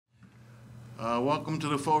Welcome to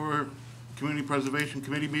the Fall River Community Preservation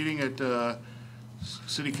Committee meeting at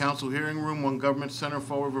City Council Hearing Room, One Government Center,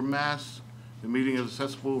 Fall River, Mass. The meeting is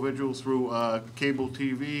accessible to visuals through cable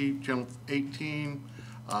TV, channel 18,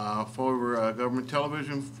 Fall River Government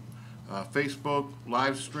Television, Facebook,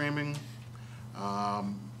 live streaming.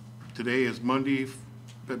 Today is Monday,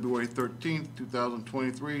 February 13th,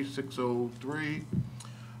 2023, 6:03.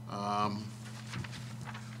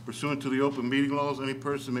 Pursuant to the open meeting laws, any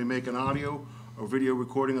person may make an audio or video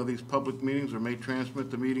recording of these public meetings or may transmit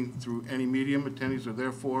the meeting through any medium. Attendees are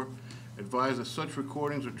therefore advised that such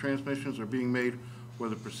recordings or transmissions are being made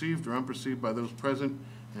whether perceived or unperceived by those present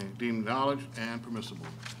and deemed knowledge and permissible.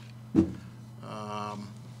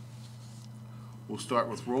 We'll start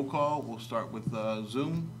with roll call. We'll start with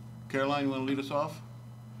Zoom. Caroline, you want to lead us off?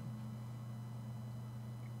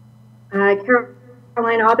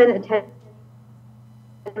 Caroline Aubin, attending.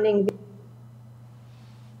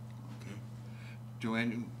 Okay.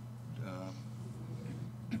 Joanne,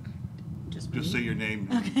 just say your name.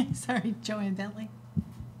 Okay, sorry, Joanne Bentley.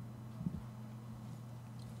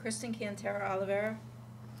 Kristen Cantera Oliveira.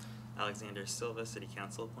 Alexander Silva, City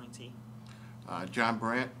Council appointee. John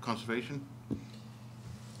Brandt, Conservation.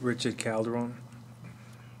 Richard Calderon.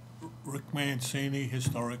 Rick Mancini,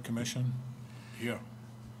 Historic Commission, here.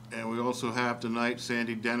 And we also have tonight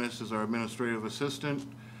Sandy Dennis as our administrative assistant.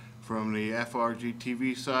 From the FRG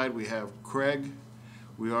TV side, we have Craig.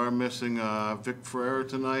 We are missing Vic Ferreira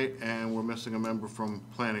tonight, and we're missing a member from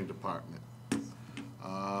Planning Department.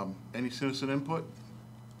 Any citizen input?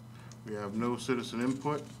 We have no citizen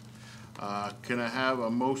input. Can I have a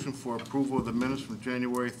motion for approval of the minutes from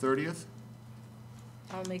January 30th?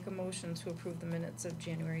 I'll make a motion to approve the minutes of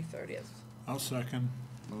January 30th. I'll second.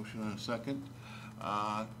 Motion and a second.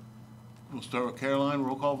 We'll start with Caroline.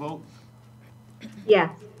 Roll call vote.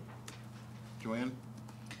 Yes. Joanne?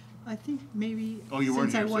 I think maybe Oh, you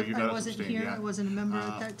weren't since here, so you I gotta wasn't abstain, here, yeah. I wasn't a member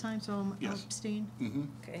at that time, so I'll yes. abstain. Mm-hmm.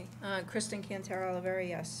 Okay. Kristen Cantera Oliveira,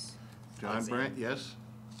 yes. John Alexander. Brandt, yes?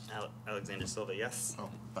 Alexander Silva, yes. Oh,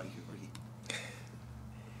 thank you.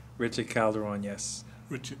 Richard Calderon, yes.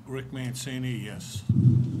 Rick Mancini, yes.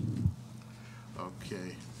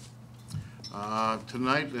 Okay.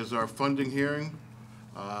 Tonight is our funding hearing.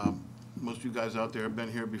 Most of you guys out there have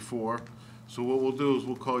been here before. So what we'll do is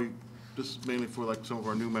we'll call you, this is mainly for like some of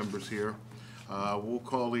our new members here. We'll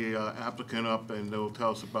call the applicant up and they'll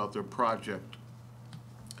tell us about their project.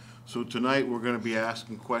 So tonight we're going to be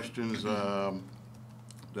asking questions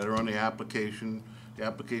that are on the application. The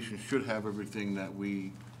application should have everything that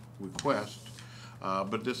we request,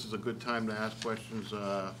 but this is a good time to ask questions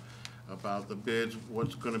about the bids,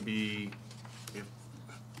 what's going to be, if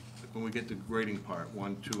when we get to grading part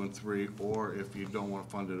 1, 2, and 3, or if you don't want to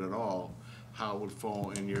fund it at all, how it would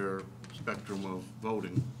fall in your spectrum of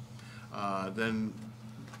voting. Then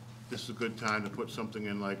this is a good time to put something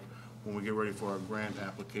in, like when we get ready for our grant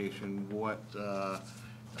application, what,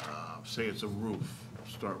 say it's a roof,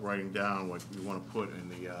 start writing down what we want to put in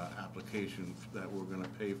the application that we're going to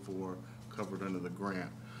pay for covered under the grant.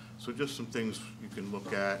 So just some things you can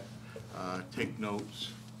look at, take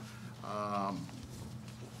notes.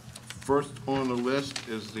 First on the list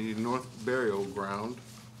is the North Burial Ground.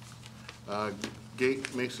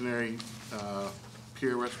 Gate masonry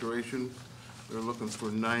pier restoration. They're looking for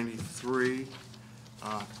 93.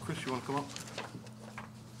 Chris, you want to come up?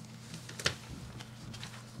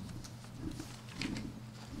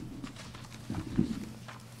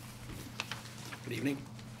 Good evening.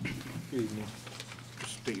 Good evening.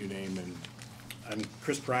 Just state your name and. I'm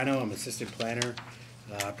Chris Brino. I'm assistant planner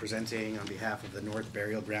presenting on behalf of the North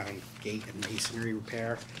Burial Ground Gate and Masonry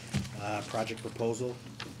Repair project proposal.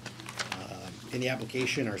 In the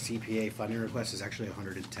application, our CPA funding request is actually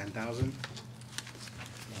 $110,000.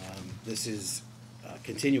 This is a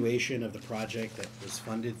continuation of the project that was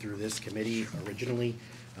funded through this committee originally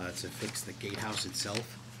to fix the gatehouse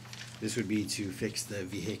itself. This would be to fix the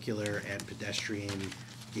vehicular and pedestrian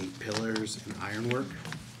gate pillars and ironwork.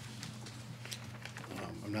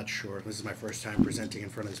 I'm not sure, this is my first time presenting in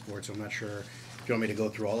front of this board, so I'm not sure if you want me to go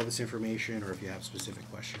through all of this information or if you have specific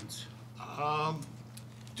questions.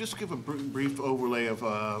 Just give a brief overlay of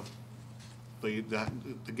the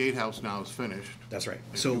gatehouse now is finished. That's right.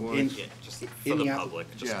 If So you want- in, Yeah, just in for the the public,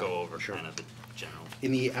 just yeah, go over sure. kind of the general.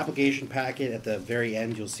 in the application packet at the very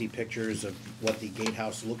end, you'll see pictures of what the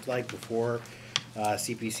gatehouse looked like before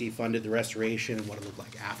CPC funded the restoration and what it looked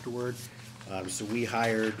like afterward. So we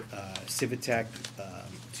hired Civitech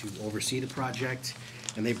to oversee the project,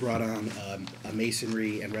 and they brought on a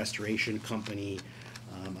masonry and restoration company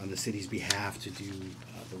on the city's behalf to do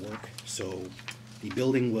the work. So the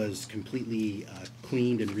building was completely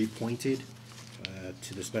cleaned and repointed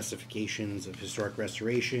to the specifications of historic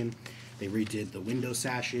restoration. They redid the window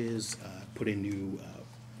sashes, put in new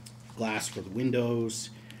glass for the windows,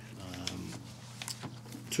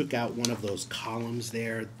 took out one of those columns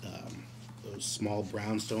there, those small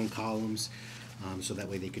brownstone columns, so that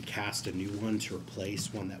way they could cast a new one to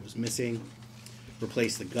replace one that was missing.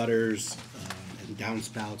 Replaced the gutters and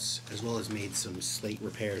downspouts, as well as made some slate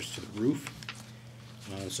repairs to the roof.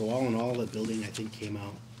 So all in all, the building, I think, came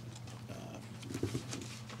out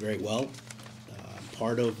very well.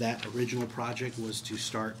 Part of that original project was to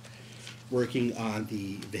start working on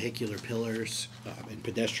the vehicular pillars and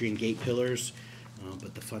pedestrian gate pillars,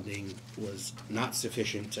 but the funding was not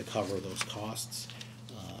sufficient to cover those costs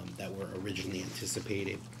that were originally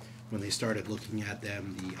anticipated. When they started looking at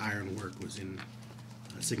them, the ironwork was in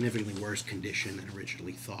a significantly worse condition than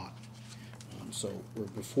originally thought. So we're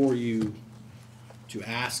before you to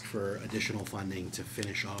ask for additional funding to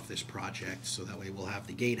finish off this project, so that way we'll have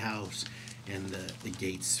the gatehouse and the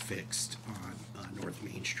gates fixed on North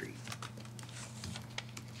Main Street.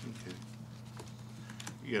 Okay.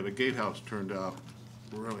 Yeah, the gatehouse turned out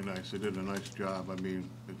really nice. They did a nice job. I mean,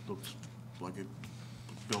 it looks like it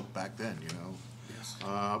was built back then, you know? Yes.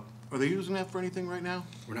 Are they using that for anything right now?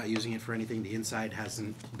 We're not using it for anything. The inside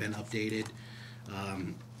hasn't been updated.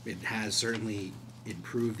 It has certainly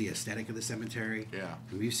improved the aesthetic of the cemetery. Yeah.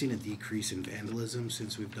 And we've seen a decrease in vandalism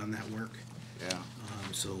since we've done that work. Yeah.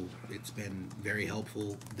 So it's been very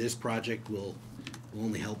helpful. This project will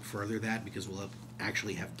only help further that, because we'll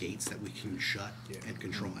actually have gates that we can shut and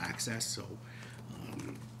control access. So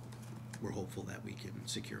we're hopeful that we can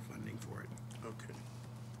secure funding for it. Okay.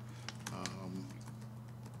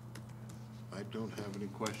 I don't have any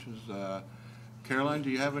questions. Caroline, do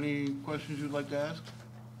you have any questions you'd like to ask?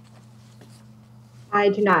 I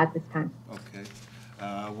do not at this time. Okay.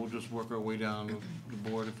 We'll just work our way down the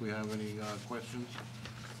board if we have any questions.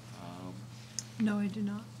 No, I do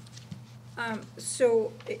not.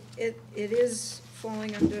 So it is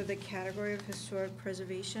falling under the category of historic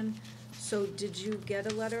preservation. So did you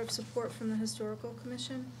get a letter of support from the Historical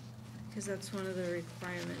Commission? Because that's one of the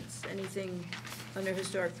requirements. Anything under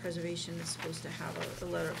historic preservation is supposed to have a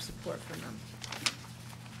letter of support from them.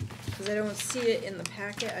 Because I don't see it in the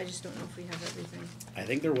packet, I just don't know if we have everything. I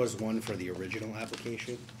think there was one for the original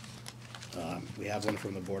application. We have one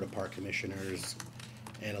from the Board of Park Commissioners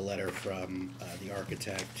and a letter from the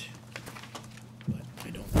architect, but I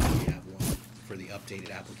don't think we have one for the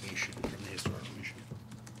updated application from the Historic Commission.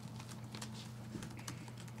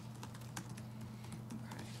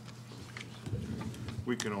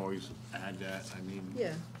 We can always add that. I mean,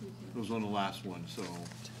 Yeah. it was on the last one, so.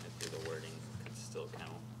 Technically, the wording could still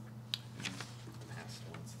count. Past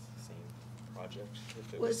ones, same project.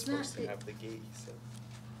 If it Well, was it's not- supposed to have the gate, he said.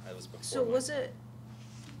 That was before. So my- was it,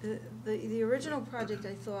 the original project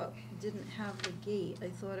I thought didn't have the gate, I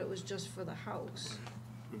thought it was just for the house.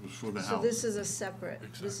 It was for the So house. this is a separate,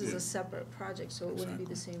 this is Exactly. a separate project, so it wouldn't be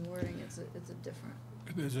the same wording, it's a different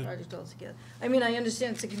There's a, project altogether. I mean, I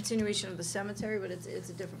understand it's a continuation of the cemetery, but it's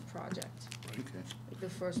a different project. Okay. Like the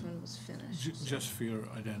first one was finished. so- just for your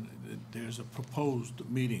identity, there's a proposed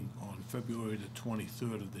meeting on February the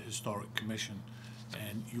 23rd of the Historic Commission,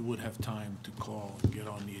 and you would have time to call and get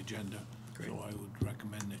on the agenda. Great. So I would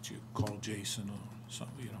recommend that you call Jason or some,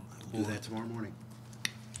 you know. We'll do that tomorrow morning.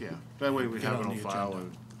 Yeah, that way we Get have it on on the file agenda.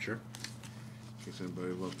 and Sure. in case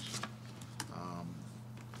anybody looks.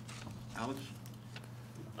 Alex?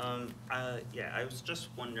 Yeah, I was just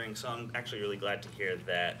wondering, so I'm actually really glad to hear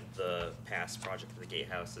that the past project of the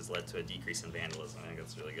gatehouse has led to a decrease in vandalism. I think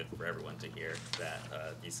it's really good for everyone to hear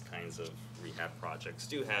that these kinds of rehab projects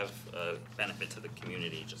do have a benefit to the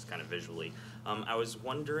community, just kind of visually. I was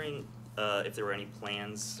wondering if there were any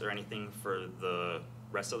plans or anything for the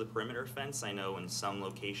rest of the perimeter fence. I know in some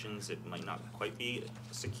locations it might not quite be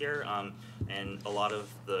secure, and a lot of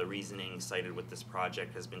the reasoning cited with this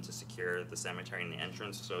project has been to secure the cemetery and the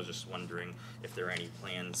entrance, so I was just wondering if there are any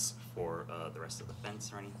plans for the rest of the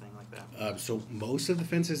fence or anything like that. So most of the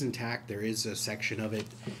fence is intact. There is a section of it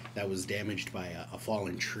that was damaged by a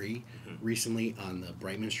fallen tree recently on the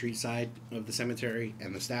Brightman Street side of the cemetery,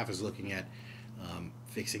 and the staff is looking at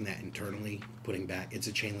fixing that internally, putting back, it's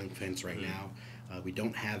a chain link fence right now. We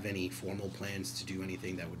don't have any formal plans to do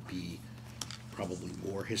anything that would be probably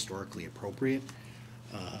more historically appropriate.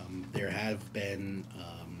 There have been,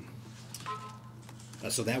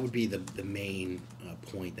 so that would be the main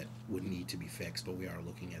point that would need to be fixed, but we are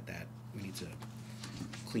looking at that. We need to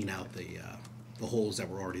clean out the holes that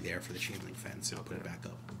were already there for the chain link fence and put it Okay. back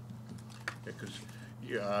up. Because,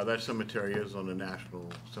 yeah, that cemetery is on the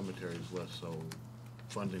National Cemeteries list, so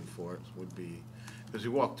funding for it would be As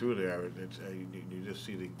you walk through there, it's, you just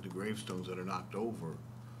see the gravestones that are knocked over,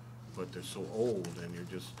 but they're so old, and you're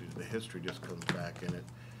just, the history just comes back, and it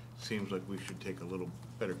seems like we should take a little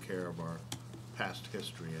better care of our past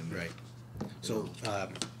history and. Right. So,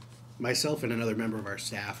 myself and another member of our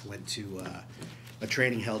staff went to a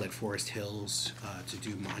training held at Forest Hills to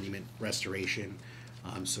do monument restoration.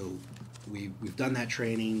 So we've done that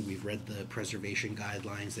training. We've read the preservation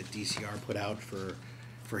guidelines that DCR put out for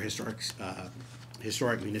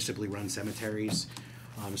historic municipally run cemeteries.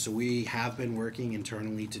 So we have been working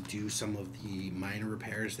internally to do some of the minor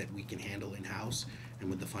repairs that we can handle in-house and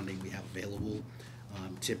with the funding we have available.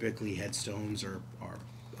 Typically, headstones are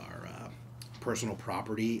personal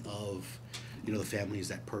property of, you know, the families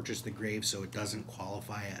that purchase the grave, so it doesn't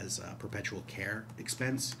qualify as a perpetual care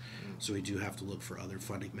expense. So we do have to look for other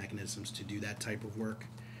funding mechanisms to do that type of work.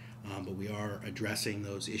 But we are addressing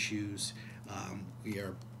those issues.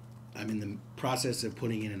 I'm in the process of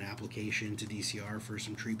putting in an application to DCR for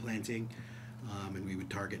some tree planting. And we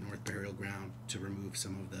would target North Burial Ground to remove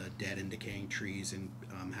some of the dead and decaying trees and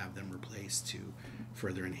have them replaced to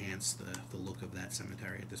further enhance the look of that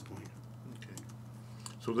cemetery at this point. Okay.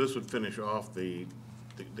 So this would finish off the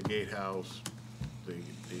gatehouse, the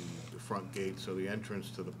front gate, so the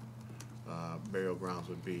entrance to the burial grounds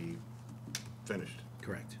would be finished?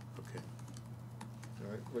 Correct. Okay.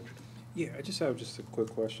 All right, Richard? Yeah, I just have a quick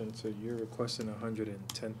question. So you're requesting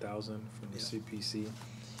 110,000 from the CPC,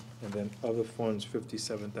 and then other funds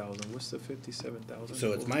 57,000. What's the 57,000?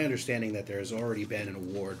 So it's my understanding that there has already been an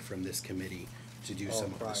award from this committee to do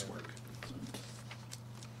some of this prior. work.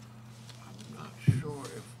 I'm not sure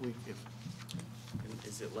if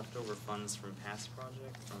Is it leftover funds from past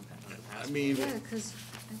project, from past? I mean, Yeah, because.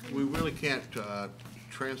 we really can't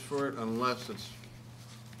transfer it unless it's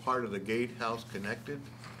part of the gatehouse connected.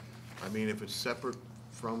 I mean, if it's separate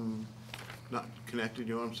from, not connected,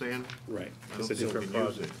 you know what I'm saying? Right. I It's don't a think we different can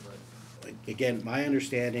use project. it. Again, my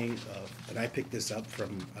understanding of, and I picked this up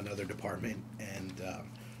from another department and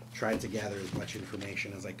tried to gather as much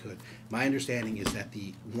information as I could. My understanding is that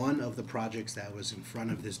one of the projects that was in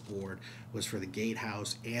front of this board was for the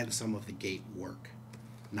gatehouse and some of the gate work,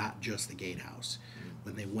 not just the gatehouse.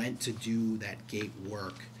 When they went to do that gate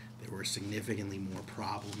work, there were significantly more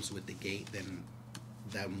problems with the gate than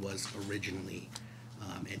was originally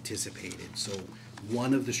anticipated. So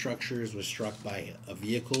one of the structures was struck by a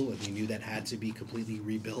vehicle, and we knew that had to be completely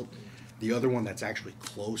rebuilt. The other one that's actually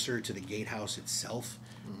closer to the gatehouse itself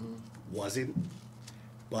wasn't,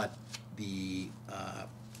 but the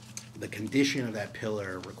condition of that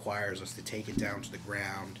pillar requires us to take it down to the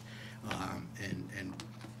ground and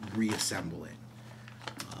reassemble it.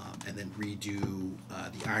 And then redo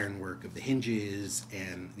the ironwork of the hinges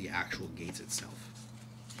and the actual gates itself.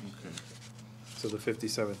 Okay. So the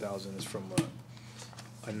 57,000 is from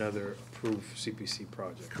another approved CPC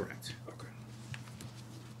project? Correct. Okay.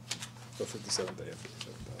 So 57,000.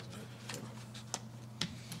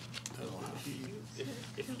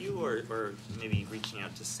 If you or maybe reaching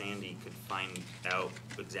out to Sandy could find out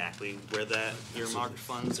exactly where that earmarked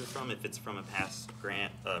funds are from, if it's from a past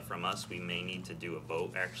grant from us, we may need to do a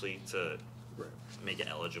vote actually to make it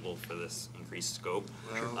eligible for this increased scope.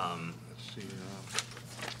 Well, Um, let's see,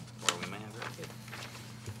 or we may have it.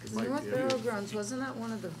 Because Might North be, Burial yeah. Grounds, wasn't that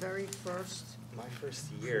one of the very first? My first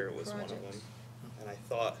year was one of Projects. them, and I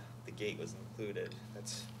thought the gate was included.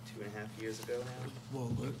 That's 2.5 years ago now.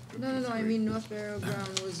 Well, No, I mean, North Burial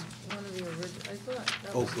Ground was one of the original, I thought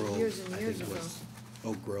that Oak was Grove, years and I years think ago. was,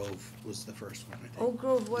 Oak Grove was the first one, I think. Oak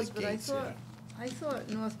Grove was, The but I gates, thought, yeah. I thought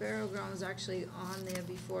North Burial Ground was actually on there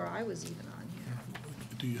before I was even on here.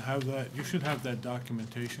 do you have that? You should have that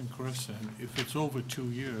documentation, Chris, and if it's over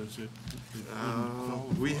 2 years, it wouldn't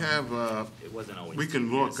qualify. we have, It wasn't always. we can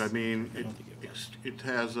 2 look, years. I mean, I don't think it was. it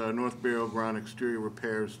has North Burial Ground exterior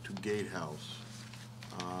repairs to gatehouse.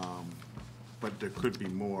 But there could be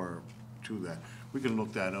more to that. We can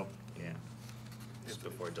look that up. Yeah. Just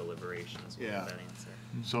before deliberations, we Yeah. have that answer.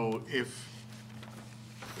 So if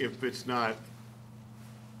it's not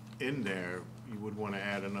in there, you would want to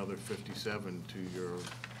add another 57 to your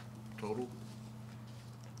total?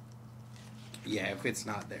 Yeah, if it's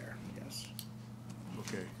not there, yes.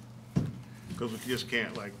 Okay. Because we just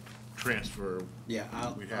can't like transfer.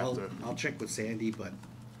 Yeah, We'd have to- I'll check with Sandy, but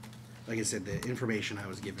like I said, the information I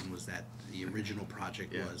was given was that the original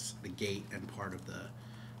project Yeah. was the gate and part of the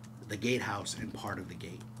gatehouse and part of the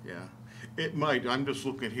gate. Yeah. It might, I'm just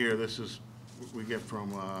looking here, this is, we get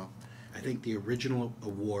from, I think the original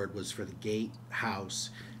award was for the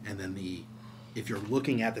gatehouse, and then if you're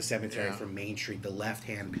looking at the cemetery Yeah. from Main Street, the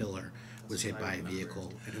left-hand pillar was hit what by I a remember.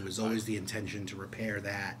 vehicle, and it was always the intention to repair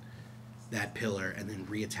that that pillar and then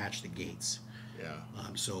reattach the gates. Yeah.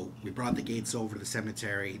 So we brought the gates over to the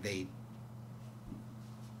cemetery. They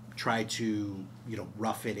tried to,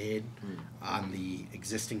 rough it in on the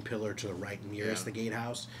existing pillar to the right nearest Yeah. the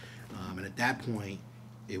gatehouse. And at that point,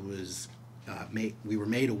 it was we were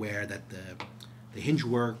made aware that the hinge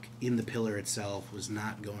work in the pillar itself was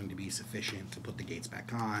not going to be sufficient to put the gates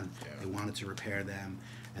back on. Yeah. They wanted to repair them,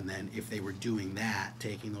 and then if they were doing that,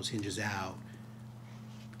 taking those hinges out,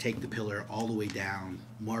 take the pillar all the way down,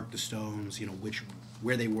 mark the stones,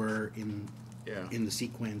 where they were Yeah. in the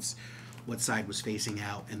sequence, what side was facing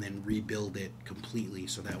out, and then rebuild it completely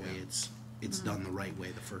so that way it's done the right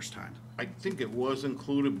way the first time. I think it was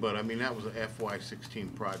included, but I mean, that was an FY16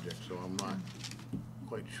 project, so I'm not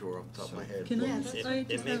quite sure off the top of my head. Can Yeah, I, that's- I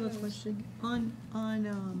just it have a may- question.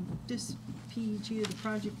 On this PEG, the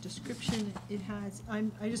project description, it has, I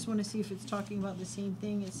just wanna see if it's talking about the same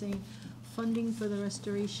thing. It's saying, funding for the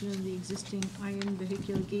restoration of the existing iron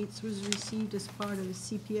vehicular gates was received as part of a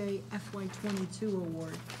CPA FY22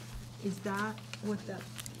 award. Is that what that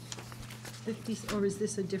 50, or is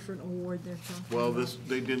this a different award they're talking about? Well,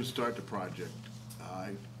 they didn't start the project.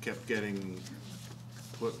 I kept getting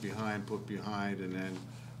put behind, and then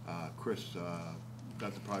Chris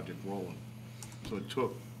got the project rolling. So it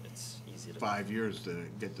took It's easy to. 5 years to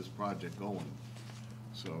get this project going,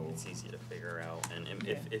 so. It's easy to figure out, and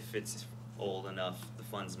if it's old enough, the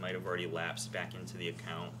funds might have already lapsed back into the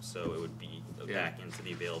account, so it would be Yeah. back into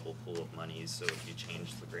the available pool of monies, so if you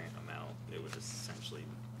change the grant amount, it would essentially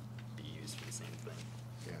be used for the same thing.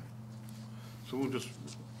 Yeah. So we'll just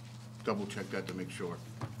double check that to make sure.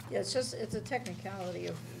 Yeah, it's a technicality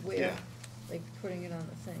of where, Yeah. like, putting it on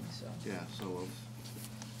the thing, so. Yeah, so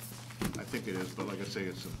I think it is, but like I say,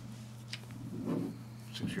 it's a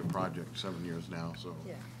 6-year project, 7 years now, so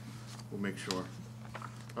Yeah. we'll make sure.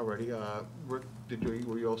 Alrighty, Rick,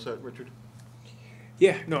 were you all set, Richard?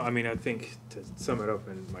 Yeah, no, I mean, I think to sum it up,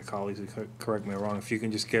 and my colleagues will correct me if I'm wrong, if you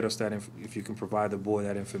can just get us that, if you can provide the board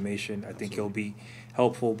that information, I think it'll be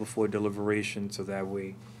helpful before deliberation, so that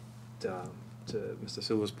way, to Mr.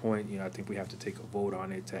 Silva's point, I think we have to take a vote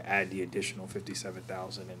on it to add the additional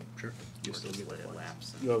 57,000, and Sure. you'll Or still just get the let it funds.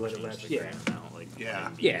 lapse You'll and let it change lapse, the yeah. grant amount, like, Yeah.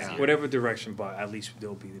 it'd be Yeah, easier. whatever direction, but at least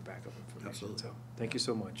there'll be the backup information, Absolutely. so, thank you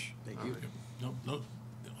so much. Thank you. No,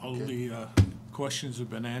 all the questions have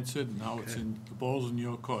been answered, now it's Okay. the ball's in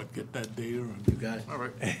your court, get that data You and got it. All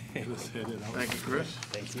right, let's head it out. thank you, Chris.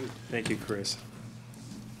 Thank you. Thank you, Chris.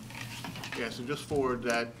 Yeah, so just forward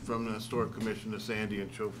that from the Historic Commission to Sandy, and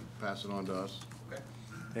she'll pass it on to us.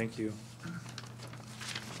 Thank you.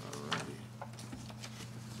 Alrighty.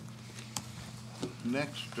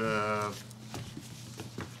 Next,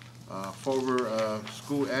 Fulver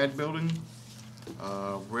School Ad Building,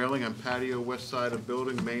 railing and patio west side of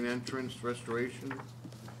building, main entrance restoration.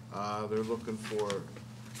 They're looking for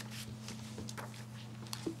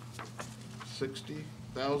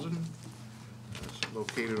 60,000. That's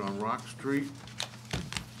located on Rock Street.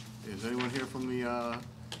 Is anyone here from the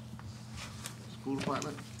school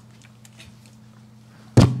department?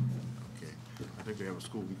 Okay, I think they have a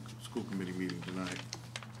school committee meeting tonight.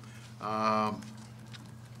 Do I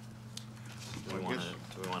we wanna, guess-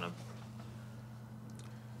 do we wanna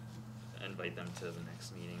invite them to the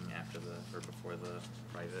next meeting after or before the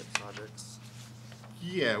private projects?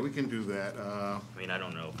 Yeah, we can do that. I mean, I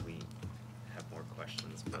don't know if we have more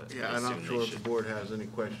questions, but Yeah, I I'm not assume sure they if the should. board has any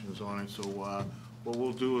questions on it, so what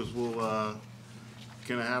we'll do is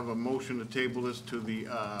can I have a motion to table this to the,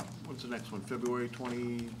 what's the next one, February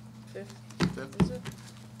 25th? Fifth, is it?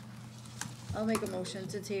 I'll make a motion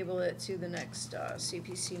to table it to the next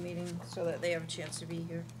CPC meeting so that they have a chance to be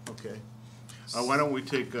here. Okay. Why don't we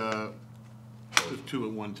take the two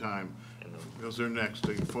at one time? And then- Because they're next,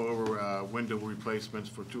 the forward window replacements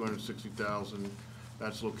for 260,000,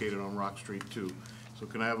 that's located on Rock Street too. So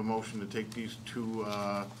can I have a motion to take these two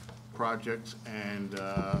projects and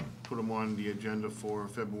put them on the agenda for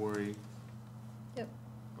February? Yep.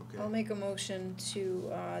 Okay. I'll make a motion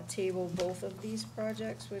to table both of these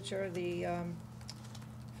projects, which are the,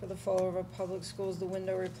 for the Fall River Public Schools, the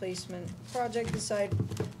window replacement project, the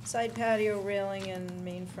side patio railing and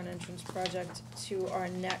main front entrance project, to our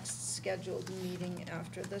next scheduled meeting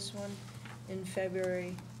after this one in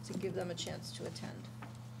February, to give them a chance to attend.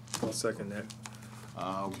 I'll second that.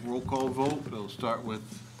 Roll call vote, we'll start with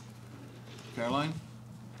Caroline,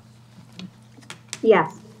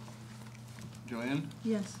 Yes. Joanne,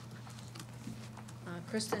 Yes.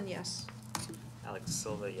 Kristen, yes. Alex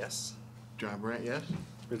Silva, yes? John Brandt, yes?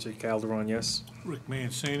 Richard Calderon, yes? Rick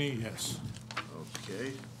Mancini, yes.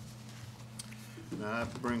 Okay.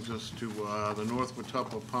 That brings us to the North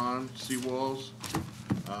Watuppa Pond seawalls.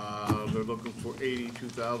 They're looking for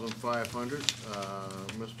 $82,500.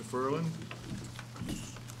 Mr. Furlan?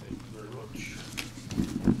 Thank you very much.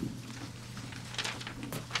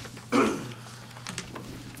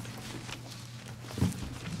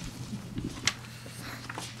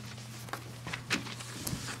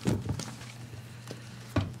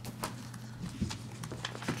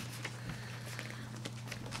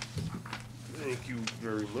 Thank you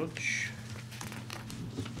very much.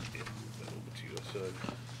 Yeah, that over to your side.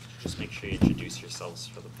 Just make sure you introduce yourselves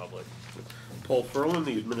for the public. Paul Furlan,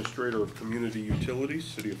 the Administrator of Community Utilities,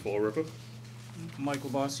 City of Fall River. Michael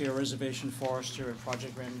Bossio, Reservation Forester and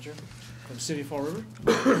Project Manager for the City of Fall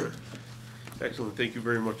River. Excellent, thank you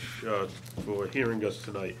very much for hearing us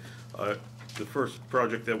tonight. The first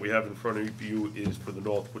project that we have in front of you is for the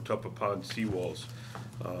North Watuppa Pond seawalls.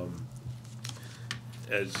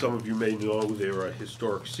 As some of you may know, there are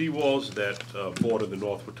historic seawalls that border the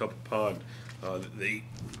North Watuppa Pond. They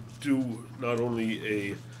do not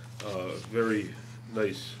only a very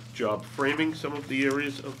nice job framing some of the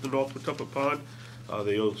areas of the North Watuppa Pond,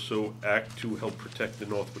 they also act to help protect the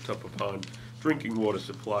North Watuppa Pond drinking water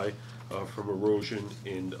supply from erosion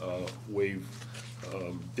and wave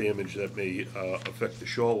damage that may affect the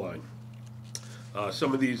shoreline.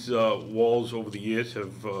 Some of these walls over the years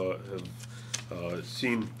have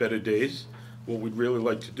seen better days. What we'd really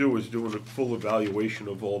like to do is do a full evaluation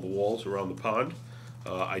of all the walls around the pond,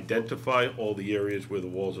 identify all the areas where the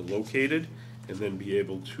walls are located, and then be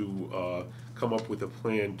able to come up with a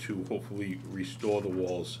plan to hopefully restore the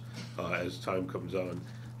walls as time comes on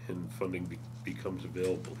and funding becomes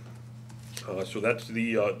available. So that's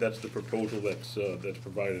the proposal that's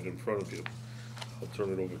provided in front of you. I'll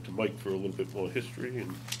turn it over to Mike for a little bit more history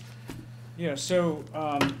and. Yeah, so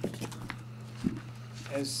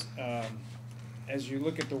as you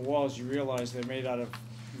look at the walls, you realize they're made out of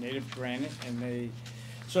native granite, and they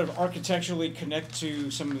sort of architecturally connect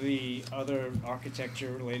to some of the other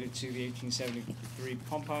architecture related to the 1873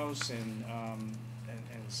 pump house and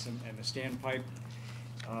the standpipe,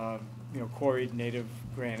 quarried native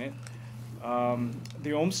granite.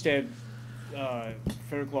 The Olmsted,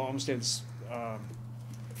 Frederick Law Olmsted's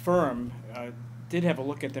firm did have a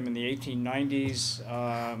look at them in the 1890s,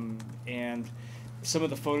 and some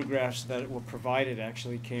of the photographs that were provided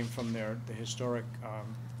actually came from the historic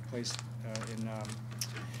place in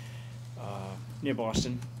near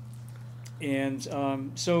Boston. And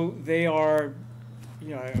so they are,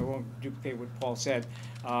 I won't duplicate what Paul said,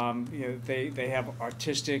 they have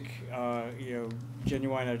artistic,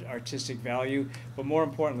 genuine artistic value, but more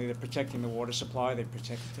importantly, they're protecting the water supply, they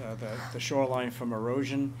protect the shoreline from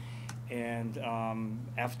erosion, and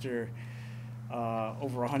after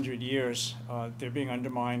over 100 years, they're being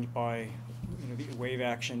undermined by the wave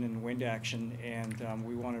action and wind action, and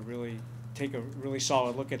we want to really take a really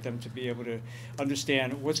solid look at them to be able to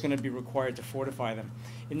understand what's going to be required to fortify them.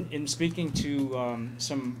 In speaking to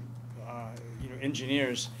some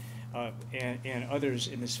engineers and others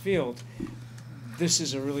in this field, this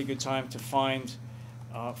is a really good time to find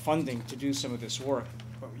funding to do some of this work.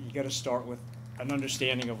 But you got to start with an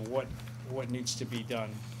understanding of what needs to be done,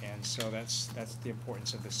 and so that's the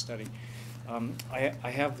importance of this study. I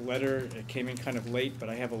have a letter, it came in kind of late, but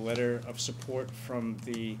I have a letter of support from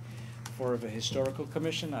the Fall River Historical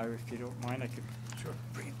Commission. If you don't mind, I could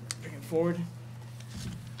bring it forward.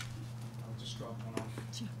 I'll just drop one off.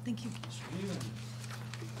 Yeah, thank you. Two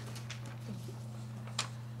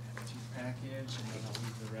packets, and then I'll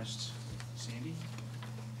leave the rest with Sandy.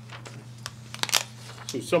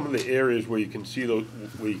 So some of the areas where you can see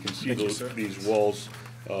these walls,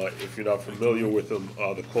 if you're not familiar with them,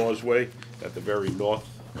 the causeway at the very north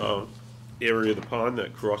area of the pond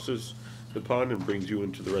that crosses the pond and brings you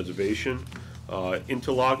into the reservation.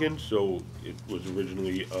 Interlochen, so it was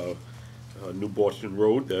originally New Boston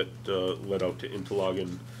Road that led out to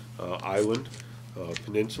Interlochen Island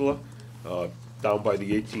Peninsula. Down by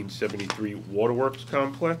the 1873 Waterworks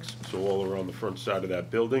Complex, so all around the front side of that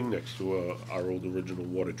building, next to our old original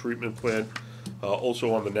water treatment plant.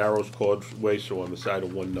 Also on the Narrows Causeway, so on the side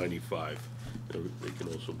of 195. They can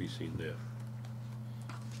also be seen there.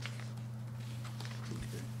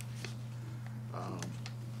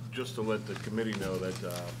 Just to let the committee know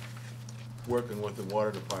that, working with the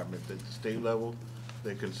water department at the state level,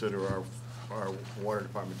 they consider our water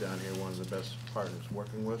department down here one of the best partners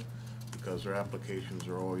working with, because their applications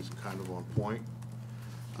are always kind of on point.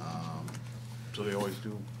 So they always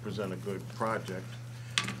do present a good project.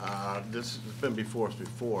 This has been before us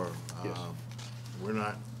before. Yes. We're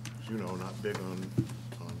not, not big on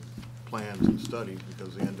plans and studies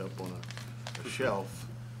because they end up on a shelf,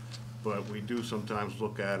 but we do sometimes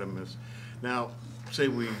look at them as, now, say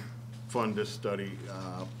we fund this study,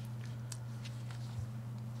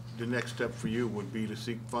 the next step for you would be to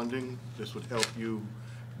seek funding. This would help you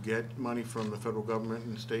get money from the federal government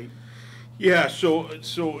and state? Yeah, so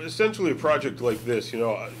essentially a project like this,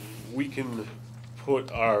 we can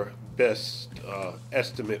put our best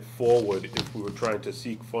estimate forward if we were trying to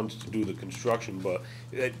seek funds to do the construction, but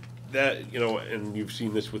and you've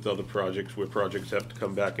seen this with other projects where projects have to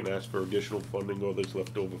come back and ask for additional funding or there's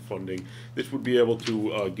leftover funding. This would be able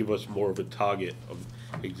to give us more of a target of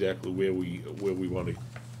exactly where we want to,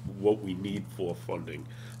 what we need for funding.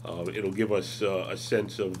 It'll give us a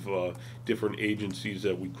sense of different agencies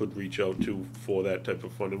that we could reach out to for that type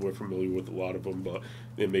of funding. We're familiar with a lot of them, but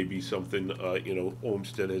there may be something,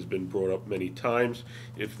 Olmsted has been brought up many times.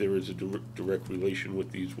 If there is a direct relation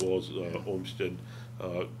with these walls, Olmsted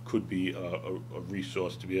could be a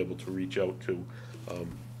resource to be able to reach out to.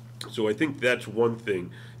 So I think that's one thing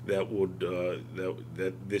that would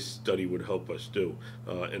that this study would help us do.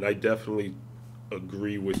 And I definitely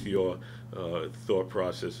agree with your thought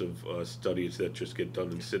process of studies that just get done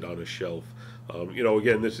and sit on a shelf.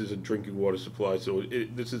 Again, this is a drinking water supply, so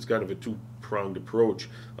this is kind of a two-pronged approach.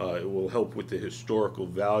 It will help with the historical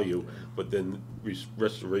value, but then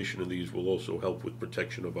restoration of these will also help with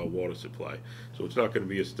protection of our water supply. So it's not going to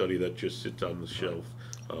be a study that just sits on the shelf.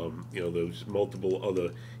 There's multiple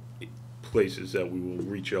other places that we will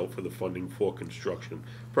reach out for the funding for construction.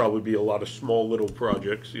 Probably be a lot of small little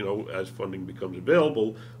projects, as funding becomes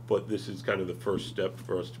available, but this is kind of the first step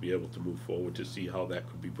for us to be able to move forward to see how that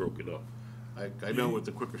could be broken up. I know with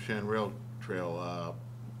the Quikasham Rail Trail,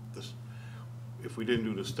 if we didn't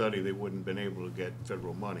do the study, they wouldn't have been able to get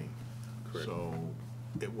federal money. Correct. So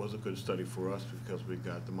it was a good study for us because we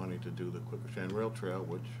got the money to do the Quikasham Rail Trail,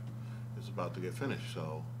 which is about to get finished.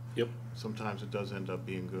 So Yep. sometimes it does end up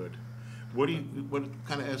being good. What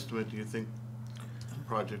kind of estimate do you think the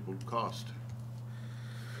project would cost?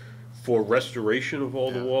 For restoration of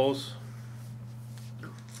all the Yeah. walls,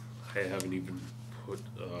 I haven't even put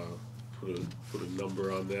a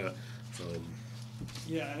number on that.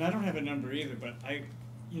 Yeah, and I don't have a number either, but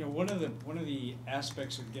one of the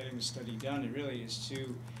aspects of getting the study done, it really is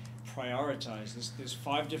to prioritize.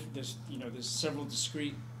 There's several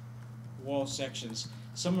discrete wall sections.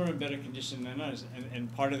 Some are in better condition than others, and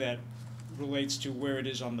part of that relates to where it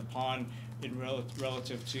is on the pond in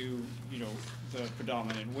relative to the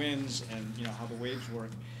predominant winds and how the waves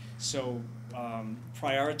work. So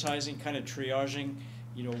prioritizing, kind of triaging,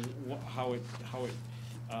 how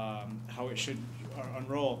it should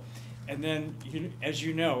unroll, and then as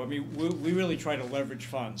you know, I mean, we really try to leverage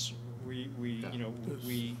funds.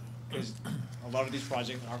 Because a lot of these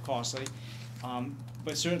projects are costly,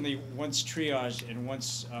 but certainly once triaged and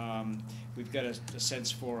once we've got a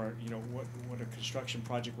sense for what a construction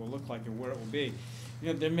project will look like and where it will be,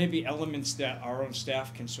 there may be elements that our own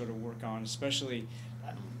staff can sort of work on, especially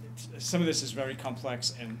some of this is very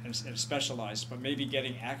complex and specialized, but maybe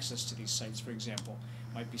getting access to these sites, for example,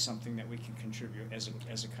 might be something that we can contribute as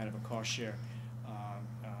a kind of a cost share,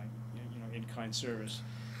 in-kind service.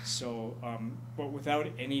 So, but without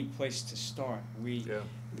any place to start, we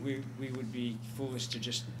would be foolish to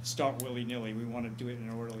just start willy-nilly. We want to do it in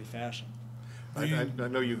an orderly fashion. I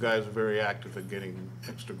know you guys are very active at getting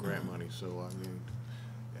extra grant money, so I mean,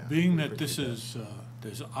 yeah. Being that this is,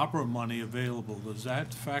 there's opera money available, does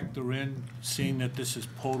that factor in, seeing that this is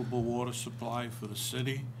potable water supply for the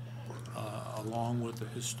city, along with the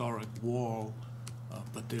historic wall,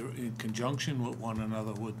 but they're in conjunction with one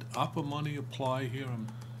another? Would opera money apply here?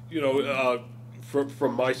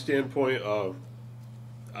 From my standpoint,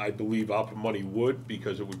 I believe opera money would,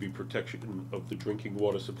 because it would be protection of the drinking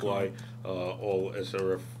water supply. All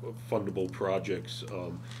SRF fundable projects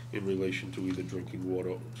in relation to either drinking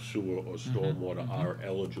water, sewer, or stormwater are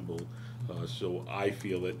eligible. So I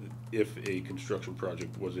feel that if a construction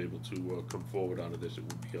project was able to come forward out of this, it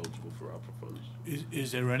would be eligible for opera funds.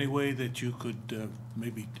 Is there any way that you could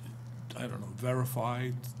maybe,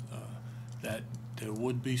 verify that there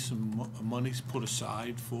would be some monies put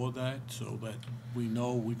aside for that, so that we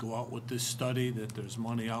know we go out with this study that there's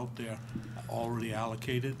money out there already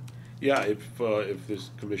allocated? Yeah, if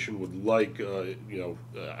this commission would like,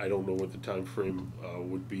 I don't know what the time frame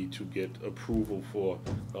would be to get approval for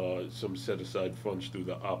some set-aside funds through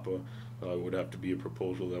the APA. It would have to be a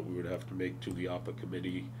proposal that we would have to make to the APA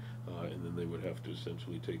committee, and then they would have to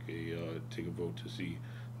essentially take a vote to see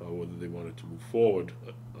whether they wanted to move forward.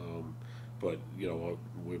 But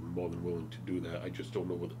we're more than willing to do that. I just don't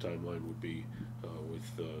know what the timeline would be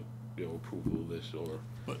with approval of this or.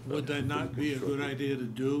 But would that not be a good idea to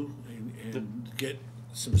do and get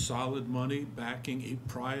some solid money backing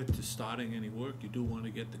prior to starting any work. You do want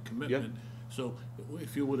to get the commitment. So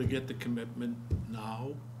if you were to get the commitment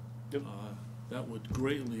now, Yep. that would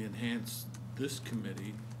greatly enhance this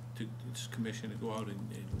committee, this commission to go out and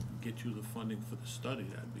get you the funding for the study.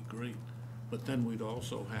 That'd be great. But then we'd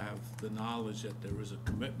also have the knowledge that there is a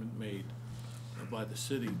commitment made by the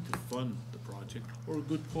city to fund the project, or a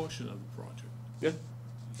good portion of the project. Yeah,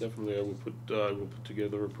 definitely, I will put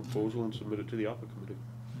together a proposal and submit it to the ARPA committee.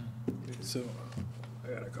 So,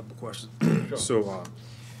 I got a couple questions.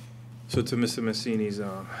 So to Mr. Messini's,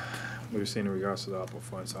 what you're saying in regards to the opera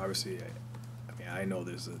funds, obviously, I mean, I know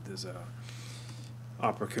there's a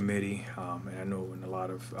opera committee, and I know in a lot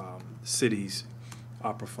of cities,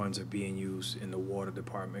 opera funds are being used in the water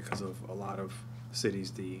department because of a lot of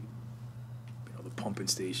cities, the pumping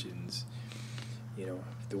stations,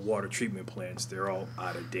 the water treatment plants, they're all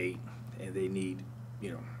out of date and they need,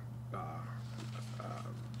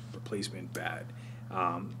 replacement bad.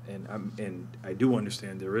 And I do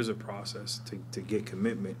understand there is a process to get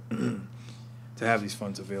commitment to have these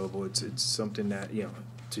funds available. It's something that,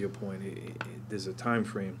 to your point, there's a time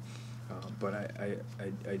frame. But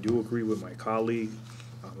I do agree with my colleague.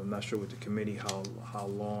 I'm not sure with the committee how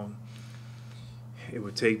long it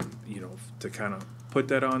would take, to kind of put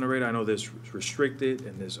that on the radar. I know there's restricted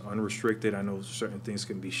and there's unrestricted. I know certain things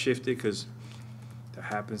can be shifted because that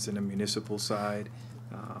happens in the municipal side.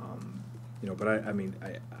 But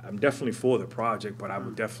I'm definitely for the project, but I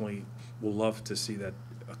would definitely will love to see that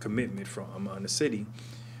a commitment from on the city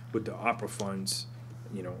with the opera funds,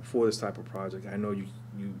 for this type of project. I know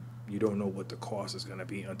you don't know what the cost is going to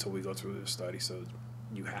be until we go through the study. So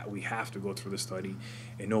we have to go through the study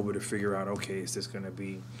in order to figure out, okay, is this going to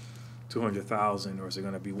be 200,000 or is it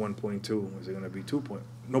going to be 1.2? Is it going to be 2.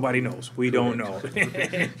 Nobody knows. We don't know.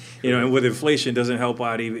 And with inflation, doesn't help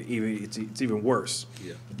out. Even it's even worse.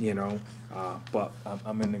 Yeah. But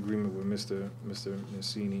I'm in agreement with Mr.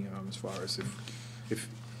 Mancini as far as if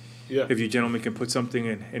you gentlemen can put something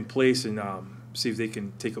in place and see if they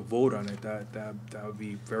can take a vote on it, that would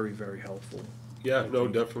be very, very helpful. Yeah, no,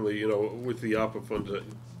 definitely, with the ARPA funds,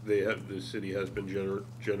 the city has been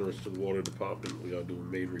generous to the water department. We are doing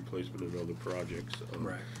main replacement and other projects.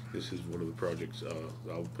 Right. This is one of the projects,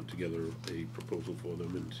 I'll put together a proposal for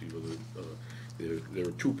them and see whether, there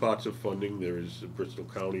are two pots of funding. There is the Bristol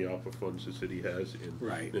County ARPA funds the city has,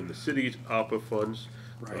 Right. and the city's ARPA funds.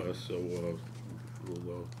 Right. So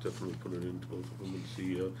we'll definitely put it into both of them and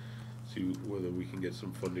see whether we can get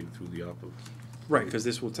some funding through the ARPA. Right, because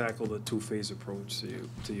this will tackle the two-phase approach to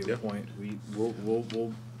your Yep. point.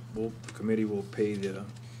 The committee will pay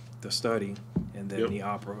the study and then Yep. the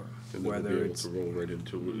opera, And then we'll be whether able it's, to roll right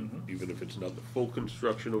into it, even if it's not the full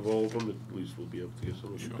construction of all of them, at least we'll be able to get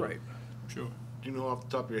some of it. right. Sure. Do you know off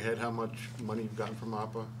the top of your head how much money you've gotten from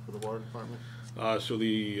APA for the water department? So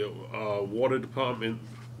the water department,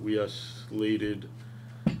 we are slated,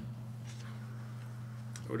 I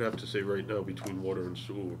would have to say right now, between water and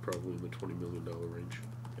sewer, we're probably in the $20 million range.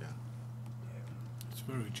 Yeah. It's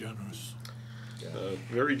very generous.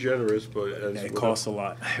 Very generous, but as It costs a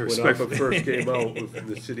lot. when APA first came out,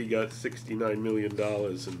 the city got $69 million,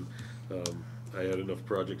 and I had enough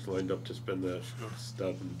projects lined up to spend that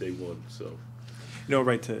starting day one, so. No,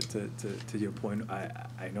 right, to your point,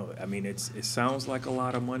 I know, I mean, it sounds like a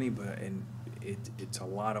lot of money, but, it's a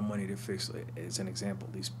lot of money to fix, as an example,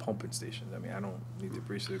 these pumping stations. I mean, I don't need to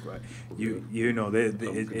preach it, but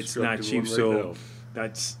it's not constructing cheap, one right so now.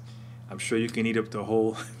 that's, I'm sure you can eat up the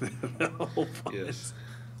whole, fund. Yes.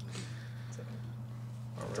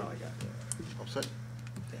 That's all I got. All set?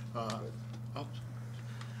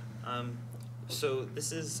 So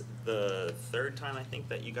this is the third time, I think,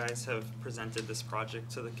 that you guys have presented this project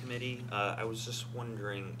to the committee. I was just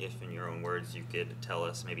wondering if, in your own words, you could tell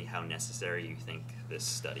us maybe how necessary you think this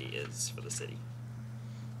study is for the city?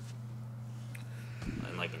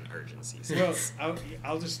 And like an urgency Well, sense.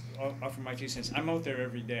 I'll just offer my 2 cents. I'm out there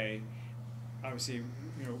every day, obviously,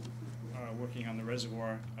 working on the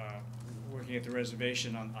reservoir, working at the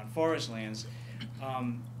reservation on forest lands.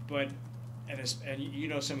 But and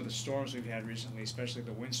some of the storms we've had recently, especially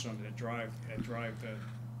the windstorms that drive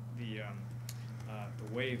the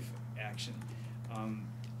wave action.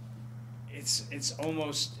 It's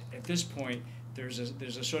almost at this point there's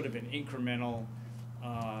a sort of an incremental,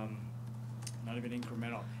 not even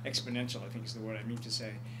incremental, exponential, I think is the word I mean to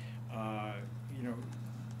say.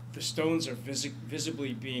 The stones are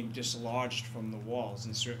visibly being dislodged from the walls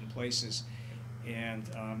in certain places. And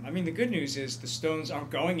the good news is the stones aren't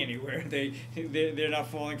going anywhere. They're not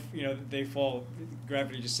falling. They fall.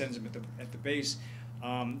 Gravity just sends them at the base.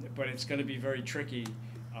 But it's going to be very tricky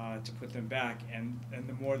to put them back, and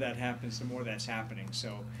the more that happens, the more that's happening,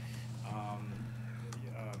 so,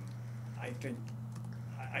 I think,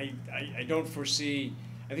 I don't foresee,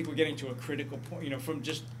 I think we're getting to a critical point, from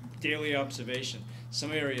just daily observation.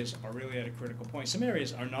 Some areas are really at a critical point. Some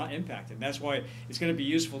areas are not impacted. That's why it's gonna be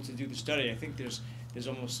useful to do the study. I think there's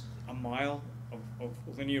almost a mile of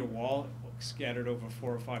linear wall scattered over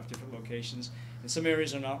 4 or 5 different locations. And some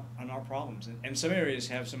areas are not problems. And some areas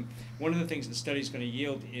have some, one of the things the study's gonna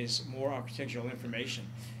yield is more architectural information.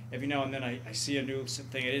 Every now and then I see a new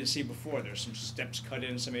thing I didn't see before. There's some steps cut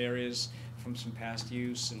in some areas from some past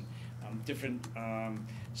use, and different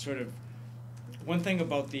sort of, one thing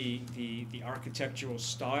about the architectural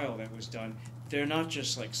style that was done, they're not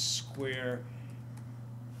just like square,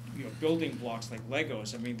 building blocks like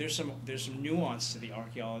Legos. I mean, there's some nuance to the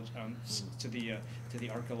to the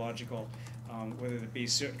archaeological, whether it be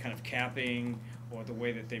certain kind of capping or the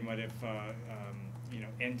way that they might have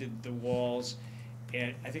ended the walls.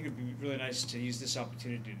 And I think it'd be really nice to use this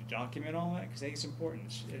opportunity to document all that, because I think it's important.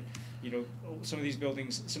 Some of these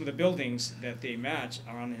buildings, some of the buildings that they match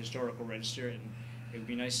are on the historical register, and it would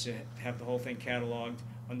be nice to have the whole thing cataloged,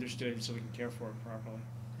 understood, so we can care for it properly.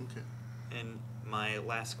 Okay. And my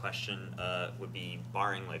last question would be,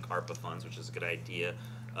 barring like ARPA funds, which is a good idea,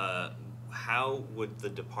 how would the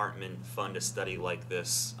department fund a study like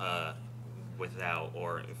this without,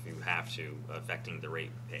 or if you have to, affecting the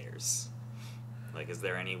ratepayers? Like, is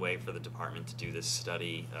there any way for the department to do this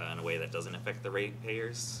study in a way that doesn't affect the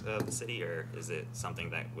ratepayers of the city, or is it something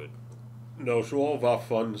that would? No, so all of our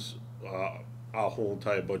funds, our whole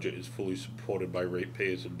entire budget is fully supported by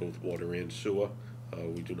ratepayers in both water and sewer.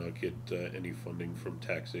 We do not get any funding from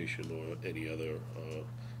taxation or any other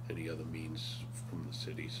means from the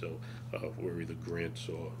city. So we're either grants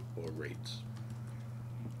or rates.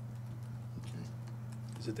 Okay.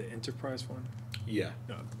 Is it the enterprise fund? Yeah.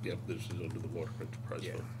 No. Yep. This is under the water enterprise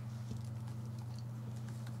Yeah. fund.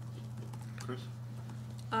 Chris?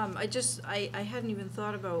 I hadn't even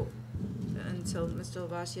thought about, until Mr.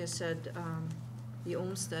 Lavassia said, the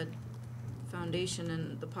Olmsted Foundation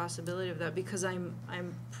and the possibility of that, because I'm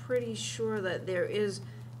pretty sure that there is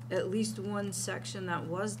at least one section that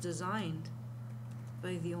was designed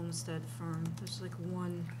by the Olmsted firm. There's like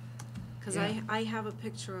one, because I have a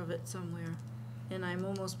picture of it somewhere, and I'm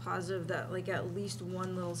almost positive that like at least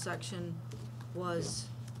one little section was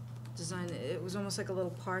designed. It was almost like a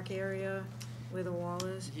little park area where the wall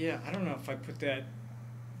is. Yeah, I don't know if I put that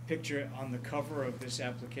picture on the cover of this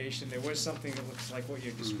application. There was something that looks like what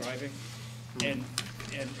you're describing, and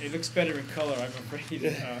it looks better in color, I'm afraid.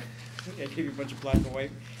 I gave you a bunch of black and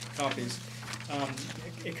white copies.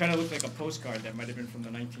 It kind of looked like a postcard that might have been from the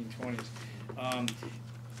 1920s.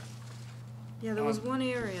 Yeah, there was one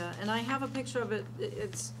area, and I have a picture of it.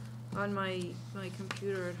 It's on my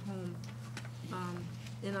computer at home,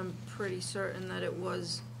 and I'm pretty certain that it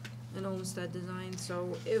was an Olmsted design.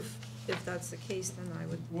 So if that's the case, then I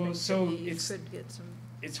would think that you could get some.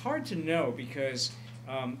 It's hard to know because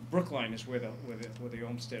Brookline is where the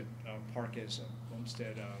Olmsted Park is,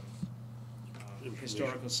 Olmsted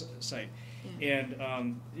historical site, Yeah.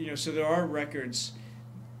 and so there are records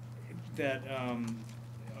that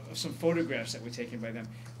some photographs that were taken by them,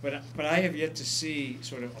 but I have yet to see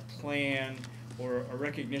sort of a plan or a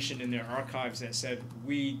recognition in their archives that said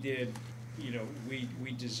we did,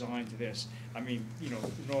 we designed this. I mean,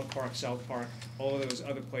 North Park, South Park, all of those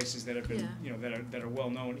other places that have been, that are well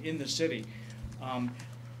known in the city.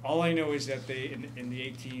 All I know is that they in the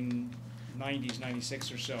 1890s,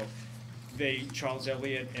 96 or so, Charles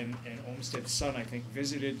Elliott and Olmsted's son, I think,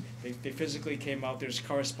 visited. They physically came out. There's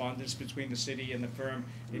correspondence between the city and the firm.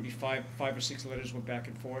 Maybe five or six letters went back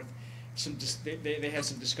and forth. They had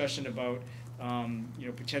some discussion about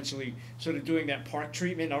potentially sort of doing that park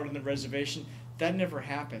treatment out on the reservation. That never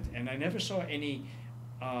happened, and I never saw any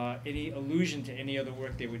allusion to any other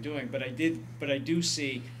work they were doing. But I do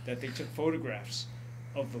see that they took photographs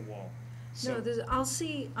of the wall. So. No, I'll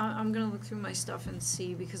see. I'm gonna look through my stuff and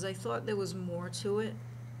see, because I thought there was more to it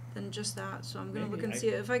than just that. So I'm gonna look and see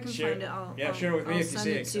it. If I can find it. I'll share it with me if you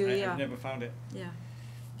see it. To you, I've never found it. Yeah.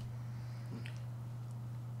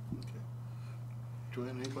 Okay.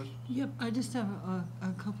 Joanne, any questions? Yep, I just have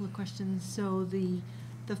a couple of questions. So the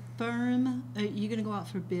firm, you're gonna go out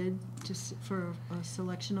for bid for a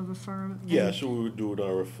selection of a firm? Yeah, And- so we would do an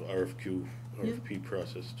RFP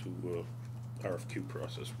process RFQ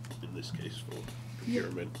process in this case for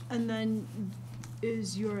procurement. And then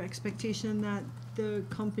is your expectation that the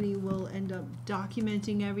company will end up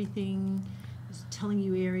documenting everything, telling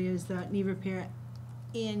you areas that need repair,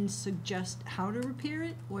 and suggest how to repair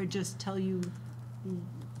it, or just tell you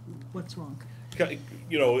what's wrong?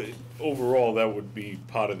 You know, overall, that would be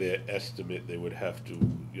part of their estimate. They would have to,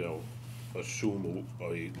 you know, assume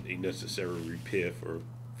a necessary repair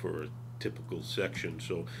for a typical section.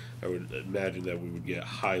 So I would imagine that we would get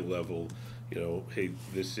high level, you know, hey,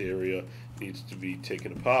 this area needs to be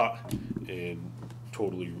taken apart and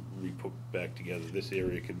totally re-put back together. This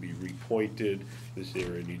area can be repointed, this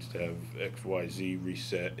area needs to have X, Y, Z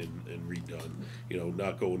reset and redone. You know,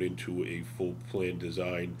 not going into a full plan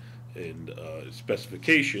design and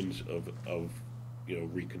specifications of you know,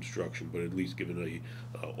 reconstruction, but at least giving a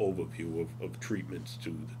overview of treatments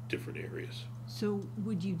to the different areas. So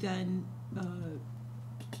would you then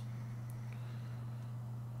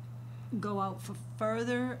go out for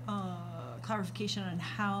further clarification on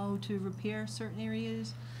how to repair certain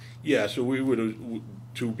areas? Yeah, so we would,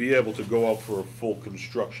 to be able to go out for a full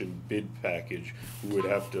construction bid package, we would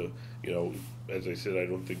have to, you know, as I said, I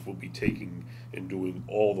don't think we'll be taking and doing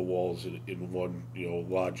all the walls in one, you know,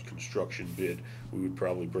 large construction bid. We would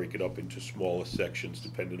probably break it up into smaller sections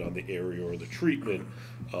depending on the area or the treatment,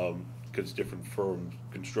 because different firms,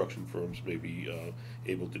 construction firms may be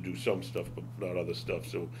able to do some stuff, but not other stuff.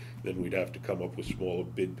 So then we'd have to come up with smaller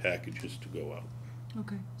bid packages to go out.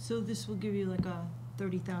 Okay, so this will give you like a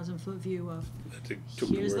 30,000-foot view of, I think took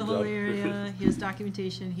the here's the words whole out. area, here's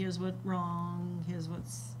documentation, here's what's wrong, here's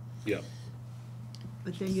what's, Yeah,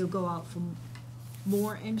 but then you'll go out for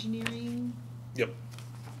more engineering? yep.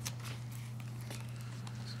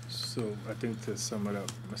 So I think to sum it up,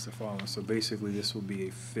 Mr. Fallon, so basically this will be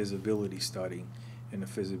a feasibility study. In the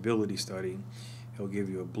feasibility study, it'll give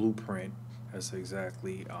you a blueprint as to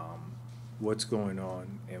exactly what's going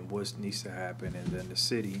on and what needs to happen, and then the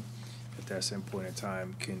city, at that same point in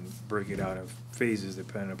time, can break it out in phases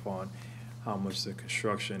depending upon how much the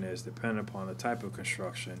construction is, depending upon the type of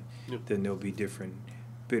construction. Yep. Then there'll be different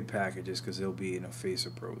bid packages, because they'll be in a phase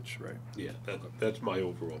approach, right? Yeah, that's my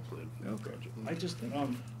overall plan for the Okay. project. I just,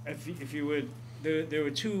 if you would, there were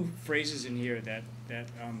two phrases in here that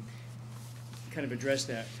kind of address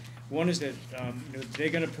that. One is that, you know, they're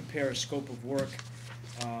gonna prepare a scope of work,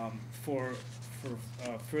 for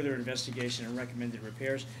further investigation and recommended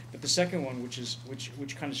repairs. But the second one,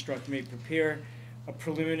 which kind of struck me, prepare a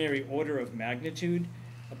preliminary order of magnitude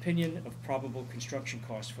opinion of probable construction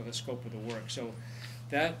costs for the scope of the work. So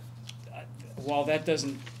that, while that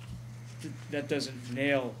doesn't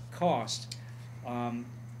nail cost, you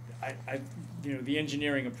know, the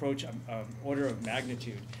engineering approach, order of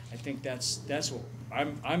magnitude, I think that's what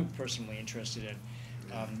I'm personally interested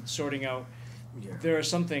in, sorting out. Yeah. There are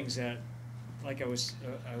some things that, like I was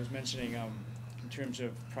mentioning, in terms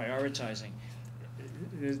of prioritizing,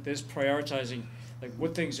 there's prioritizing, like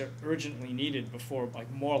what things are urgently needed before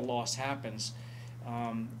like more loss happens,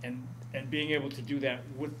 and being able to do that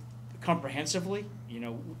with comprehensively. You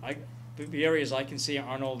know, the areas I can see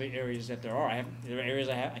aren't all the areas that there are. There are areas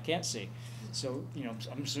I can't see. So, you know,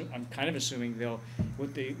 I'm kind of assuming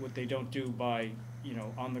what they don't do by, you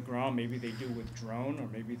know, on the ground, maybe they do with drone, or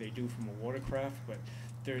maybe they do from a watercraft. But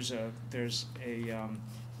there's a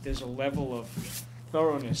level of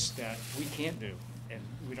thoroughness that we can't do, and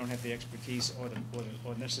we don't have the expertise or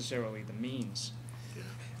necessarily the means.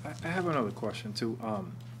 I have another question too.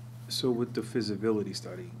 So with the feasibility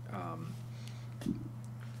study,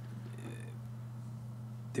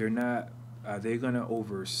 are they gonna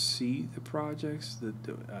oversee the projects?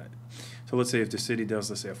 So let's say if the city does,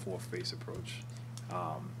 let's say, a four-phase approach,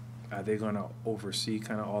 are they gonna oversee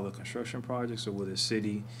kind of all the construction projects, or will the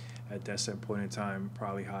city, at that set point in time,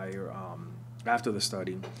 probably hire, after the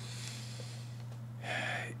study,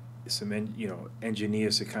 some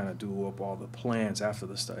engineers to kind of do up all the plans after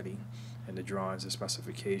the study and the drawings and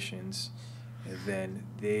specifications, and then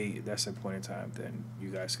that's the point in time, then you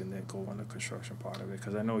guys can then go on the construction part of it?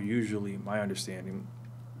 Because I know usually my understanding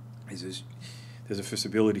is there's a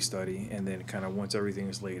feasibility study, and then kind of once everything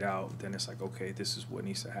is laid out, then it's like, okay, this is what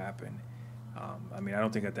needs to happen. I mean, I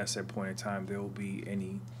don't think at that set point in time there will be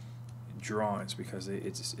any drawings, because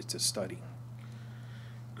it's a study.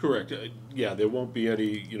 Correct. Yeah, there won't be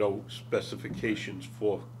any, you know, specifications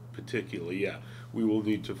for particular, yeah. We will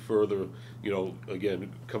need to further, you know,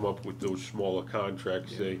 again, come up with those smaller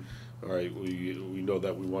contracts, say, all right, we know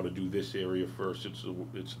that we want to do this area first, it's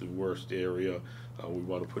the worst area. We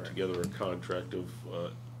want to put together a contract of,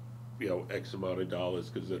 you know, X amount of dollars,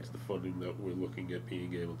 because that's the funding that we're looking at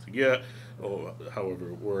being able to get, or however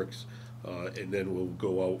it works. And then we'll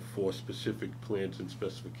go out for specific plans and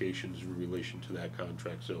specifications in relation to that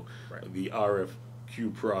contract. So the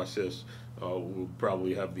RFQ process will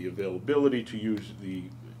probably have the availability to use the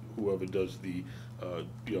whoever does the,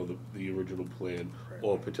 you know, the original plan,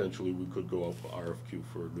 or potentially we could go out for RFQ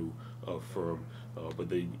for a new firm. But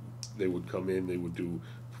they would come in, they would do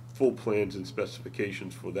full plans and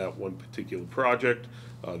specifications for that one particular project.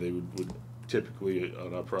 They would typically,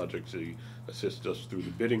 on our projects, they assist us through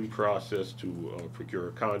the bidding process to procure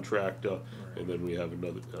a contractor, and then we have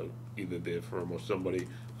another, either their firm or somebody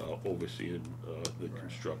overseeing the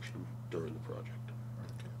construction during the project.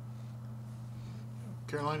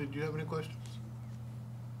 Carolina, did you have any questions?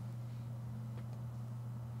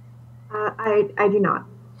 I do not.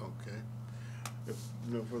 Okay. If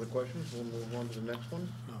no further questions, we'll move on to the next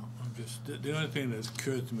one. No, I'm just, the only thing that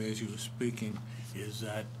occurred to me as you were speaking is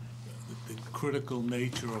that the critical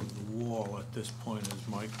nature of the wall at this point, as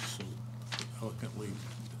Mike so eloquently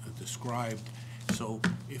described. So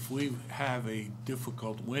if we have a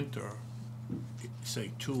difficult winter,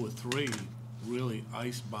 say 2 or 3 really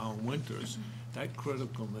ice-bound winters, that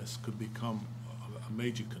criticalness could become a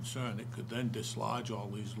major concern. It could then dislodge all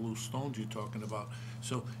these loose stones you're talking about.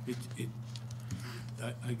 So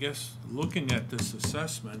I guess looking at this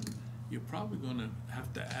assessment, you're probably gonna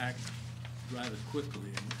have to act rather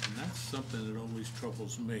quickly, and that's something that always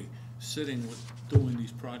troubles me. Sitting with doing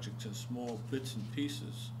these projects in small bits and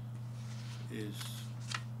pieces is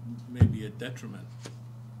maybe a detriment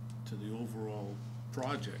to the overall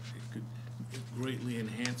project. It could greatly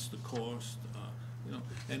enhance the cost, you know.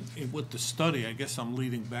 And with the study, I guess I'm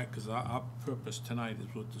leading back, because our purpose tonight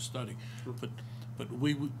is with the study. But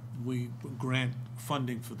we grant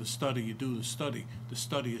funding for the study. You do the study. The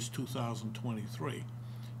study is 2023.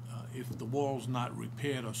 If the wall's not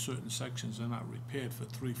repaired, or certain sections are not repaired for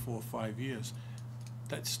 3, 4, 5 years,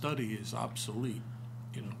 that study is obsolete,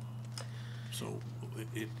 you know. So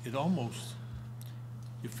it almost,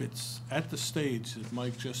 if it's at the stage that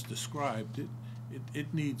Mike just described,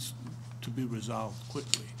 it needs to be resolved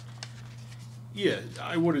quickly. Yeah,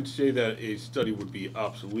 I wouldn't say that a study would be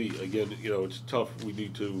obsolete. Again, you know, it's tough. We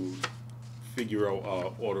need to figure out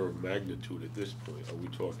our order of magnitude at this point. Are we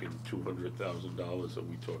talking $200,000? Are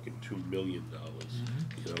we talking $2 million?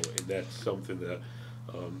 Mm-hmm. You know, and that's something that,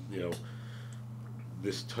 you know,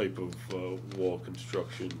 this type of wall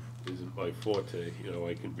construction isn't my forte. You know,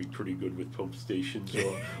 I can be pretty good with pump stations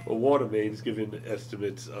or water mains, giving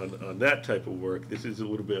estimates on that type of work. This is a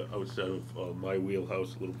little bit outside of my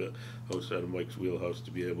wheelhouse, a little bit outside of Mike's wheelhouse,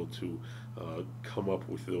 to be able to come up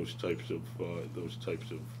with those types of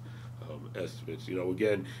estimates. You know,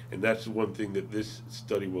 again, and that's the one thing that this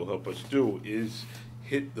study will help us do, is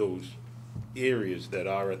hit those areas that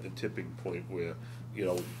are at the tipping point where, you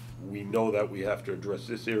know, we know that we have to address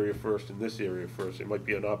this area first and this area first. It might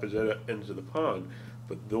be on opposite ends of the pond,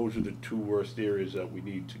 but those are the 2 worst areas that we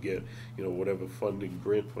need to get, you know, whatever funding,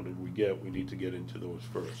 grant funding we get, we need to get into those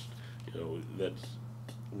first. You know, that's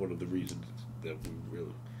one of the reasons that we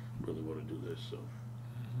really want to do this, so.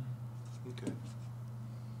 Okay.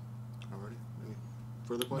 All right. Any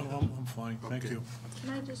further No, questions? I'm fine, thank Okay. you.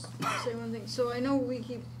 Can I just say one thing? So I know we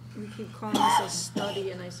keep calling this a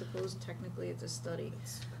study, and I suppose technically it's a study.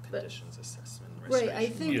 But- Conditions assessment, Right, I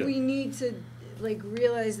restoration. think Yeah. we need to, like,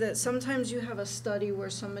 realize that sometimes you have a study where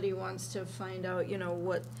somebody wants to find out, you know,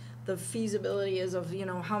 what the feasibility is of, you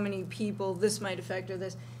know, how many people this might affect or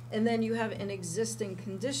this. And then you have an existing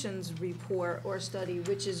conditions report or study,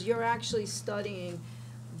 which is you're actually studying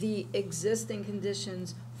the existing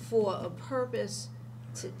conditions for a purpose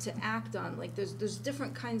to act on. Like, there's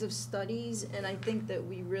different kinds of studies, and I think that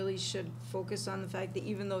we really should focus on the fact that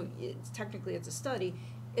even though technically it's a study,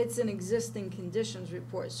 it's an existing conditions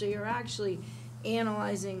report. So you're actually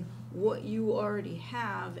analyzing what you already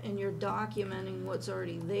have, and you're documenting what's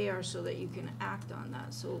already there so that you can act on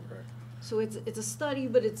that. So it's a study,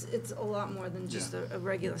 but it's a lot more than just a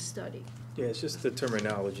regular study. Yeah, it's just the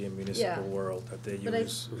terminology in municipal Yeah. world that they But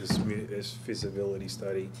use, is feasibility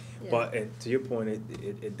study. Yeah. But, and to your point,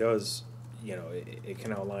 it does, you know, it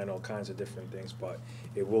can outline all kinds of different things, but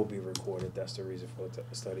it will be recorded. That's the reason for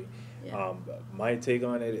the study. Yeah. My take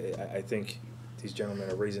on it, I think these gentlemen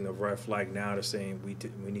are raising the red flag now. They're saying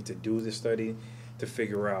we need to do this study to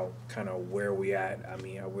figure out kind of where we at. I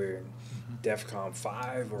mean, are we in DEFCON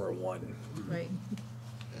 5 or 1? Right.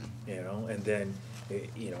 You know, and then,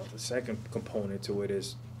 you know, the second component to it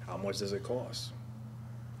is how much does it cost?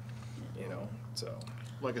 You know, so.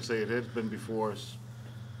 Like I say, it has been before us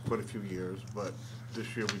quite a few years, but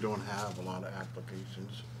this year we don't have a lot of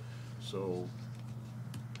applications. So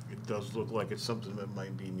it does look like it's something that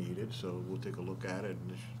might be needed, so we'll take a look at it,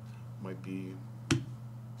 and this might be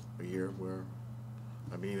a year where,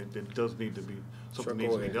 I mean, it does need to be, something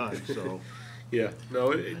needs to be done, so. Yeah,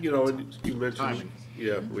 no, you know, and you mentioned, Timing.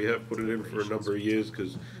 yeah, we have put it in for a number of years,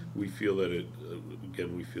 because we feel that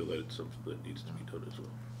again, we feel that it's something that needs to be done as well,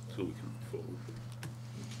 so we can move forward.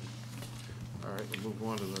 All right, we'll move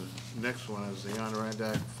on to the next one, is the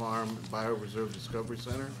Adirondack Farm Bioreserve Discovery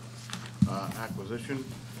Center acquisition.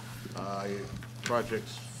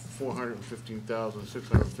 Project's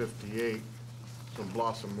 $415,658 from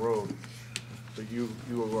Blossom Road. So you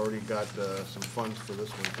have already got some funds for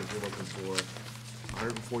this one, because you're looking for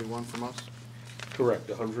 141 from us? Correct,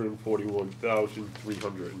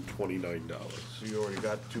 $141,329. So you already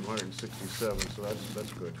got 267, so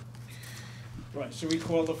that's good. Right, so we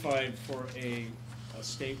qualified for a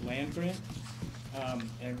state land grant,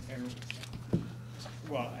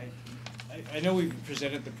 well, I know we've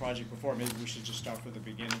presented the project before, maybe we should just start from the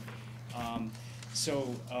beginning.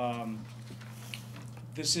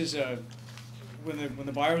 This is when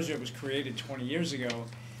the bioreserve was created 20 years ago,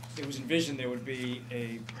 it was envisioned there would be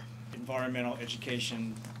a environmental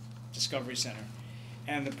education discovery center.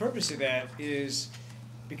 And the purpose of that is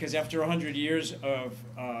because after 100 years of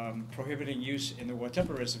prohibiting use in the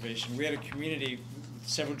Watuppa Reservation, we had a community with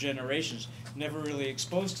several generations never really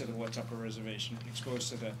exposed to the Watuppa Reservation, exposed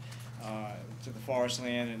to the forest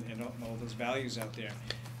land and all those values out there.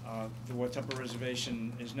 The Watuppa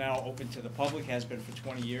Reservation is now open to the public, has been for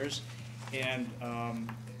 20 years, and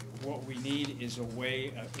what we need is a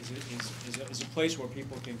way, is a place where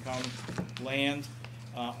people can come, land,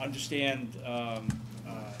 understand,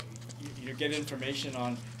 get information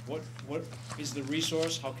on what is the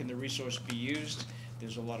resource, how can the resource be used.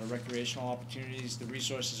 There's a lot of recreational opportunities. The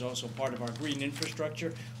resource is also part of our green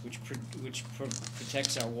infrastructure, which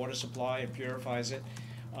protects our water supply and purifies it.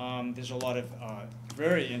 There's a lot of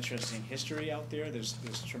very interesting history out there. There's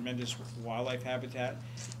tremendous wildlife habitat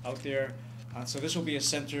out there. So this will be a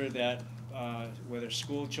center that whether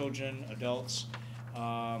school children, adults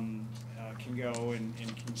can go and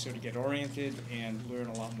can sort of get oriented and learn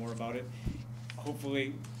a lot more about it.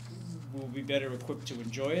 Hopefully, we'll be better equipped to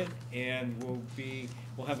enjoy it, and we'll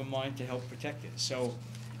have a mind to help protect it. So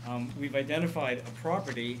we've identified a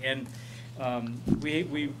property, and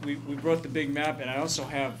we brought the big map, and I also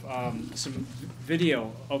have some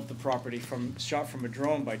video of the property shot from a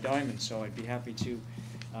drone by Diamond. So I'd be happy to,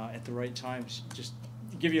 at the right time, just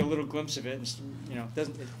give you a little glimpse of it. And,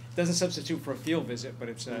 it doesn't substitute for a field visit, but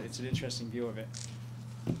it's an interesting view of it.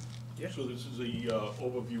 Yeah. So this is a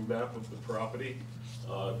overview map of the property.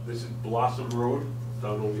 This is Blossom Road,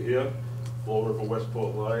 down over here, Fall River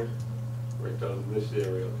Westport line, right down in this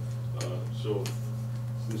area. So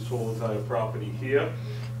this whole entire property here.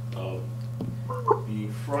 The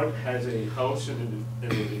front has a house and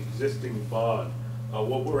an existing barn.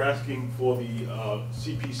 What we're asking for the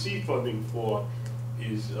CPC funding for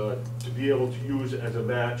is to be able to use as a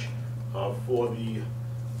match for the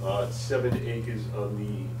 7 acres on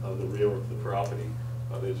the rear of the property.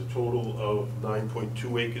 There's a total of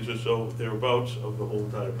 9.2 acres or so thereabouts of the whole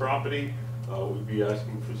entire property. We'd be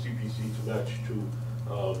asking for CPC to match to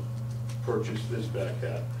purchase this back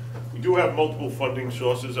half. We do have multiple funding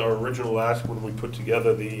sources. Our original ask when we put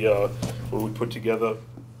together the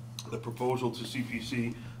proposal to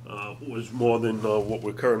CPC was more than what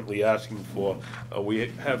we're currently asking for.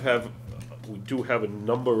 We do have a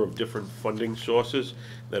number of different funding sources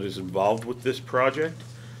that is involved with this project.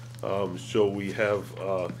 So we have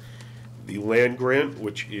the land grant,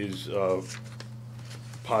 which is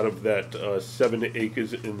part of that 7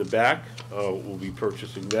 acres in the back. We'll be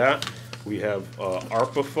purchasing that. We have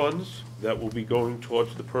ARPA funds that will be going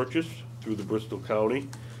towards the purchase through the Bristol County.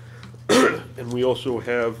 And we also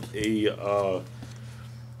have a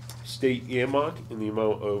state earmark in the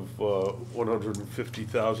amount of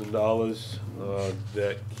 $150,000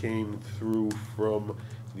 that came through from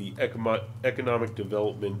the Economic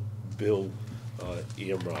Development Bill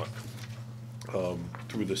earmark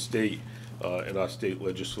through the state, and our state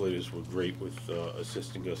legislators were great with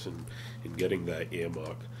assisting us in getting that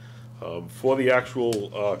earmark. For the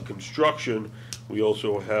actual construction, we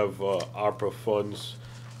also have ARPA funds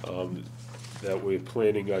that we're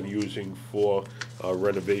planning on using for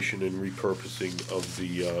renovation and repurposing of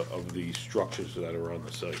the structures that are on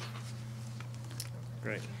the site.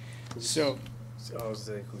 Great. So I was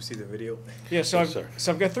like, can we see the video? yeah, so Yes, sir.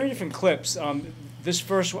 I've got 3 different clips. This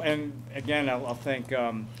first one, and again, I'll thank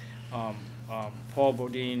Paul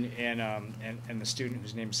Bodine and the student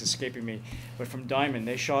whose name is escaping me, but from Diamond.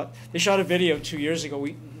 They shot a video 2 years ago.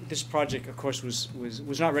 This project, of course,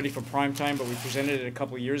 was not ready for prime time, but we presented it a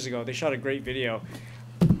couple of years ago. They shot a great video.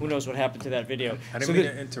 Who knows what happened to that video? I didn't mean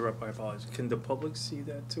to interrupt. I apologize. Can the public see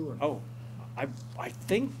that too? Or? Oh, I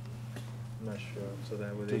think. I'm not sure. So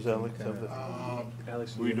that way they Does can Alex have kinda-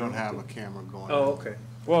 Alex, We you don't know? have a camera going. Oh, okay.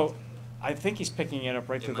 Well, I think he's picking it up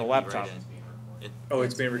right It through the might be right laptop. in. Oh,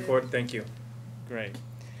 it's being recorded, thank you. Great.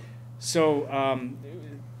 So,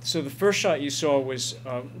 so the first shot you saw was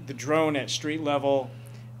the drone at street level,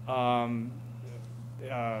 the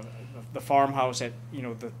farmhouse at, you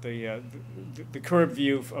know, the curb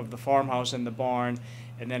view of the farmhouse and the barn,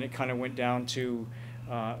 and then it kind of went down to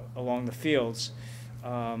along the fields. If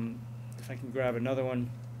I can grab another one.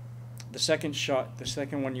 The second shot, the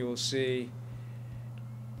second one you will see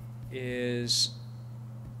is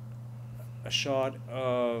a shot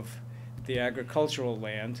of the agricultural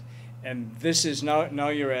land, and this is now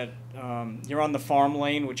you're at you're on the farm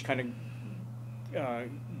lane, which kind of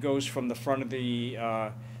goes from the front of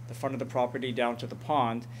the property down to the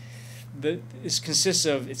pond. This consists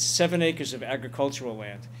of, it's 7 acres of agricultural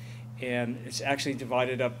land, and it's actually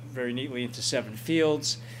divided up very neatly into 7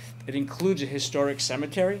 fields. It includes a historic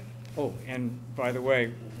cemetery. Oh, and by the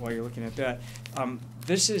way, while you're looking at that,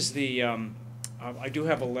 this is the, I do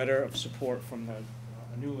have a letter of support from a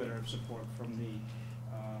new letter of support from the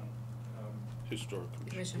Historic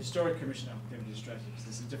Commission. Historic Commission. I'm getting distracted because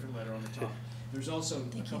there's a different letter on the top. There's also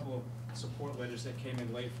a couple of support letters that came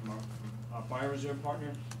in late from our Bioreserve partner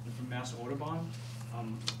and from Mass Audubon,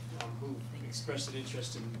 who expressed an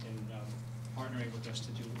interest in partnering with us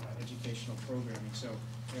to do educational programming. So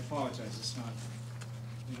I apologize, it's not,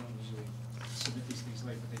 we don't usually submit these things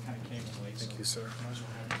late, but they kind of came in late. Thank you, sir. Might as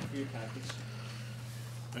well have it for your packets.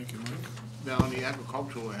 Thank you, Mike. Now, on the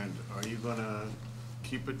agricultural end, are you gonna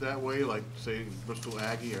keep it that way, like, say, Bristol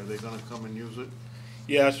Aggie, are they gonna come and use it?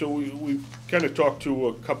 Yeah, so we've kind of talked to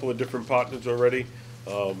a couple of different partners already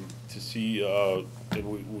to see, and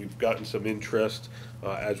we've gotten some interest.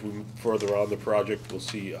 As we move further on the project, we'll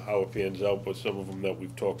see how it pans out, but some of them that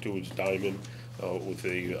we've talked to is Diamond with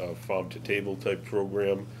a farm-to-table type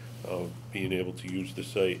program, being able to use the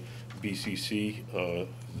site. BCC, the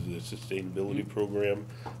sustainability program.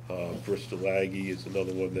 Bristol Aggie is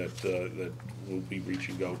another one that we'll be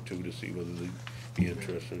reaching out to see whether they'd be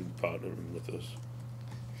interested in partnering with us.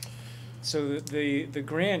 So the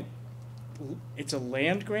grant, it's a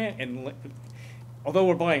land grant, and although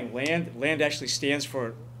we're buying land, land actually stands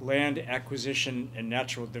for Land Acquisition and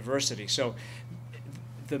Natural Diversity. So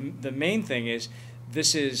the main thing is,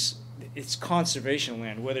 it's conservation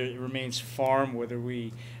land, whether it remains farm, whether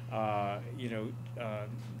we, whether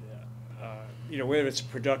it's a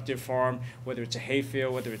productive farm, whether it's a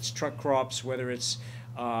hayfield, whether it's truck crops, whether it's,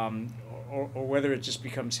 or whether it just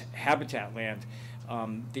becomes habitat land.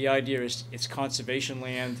 The idea is it's conservation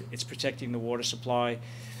land, it's protecting the water supply.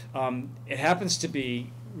 It happens to be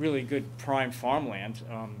really good prime farmland.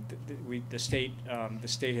 The state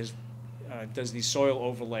has does these soil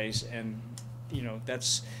overlays, and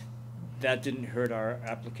that didn't hurt our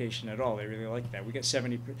application at all. They really like that. We got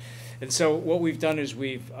 70%, and so what we've done is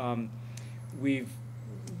we've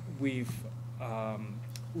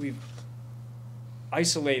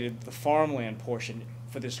isolated the farmland portion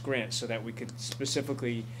for this grant so that we could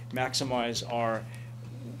specifically maximize our,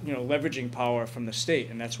 leveraging power from the state,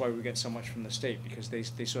 and that's why we get so much from the state, because they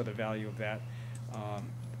saw the value of that,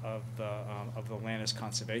 of the land as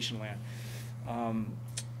conservation land.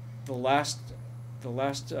 The last.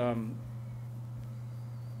 Let's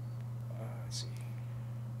see.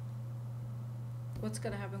 What's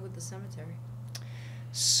gonna happen with the cemetery?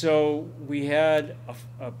 So we had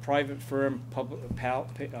a private firm, public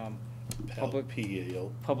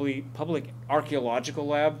archaeological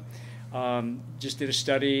lab, just did a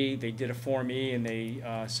study. They did a Form E, and they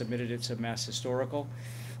submitted it to Mass Historical.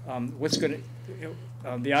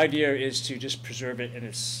 The idea is to just preserve it in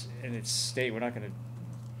its state. We're not going to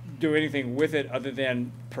do anything with it other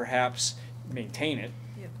than perhaps maintain it.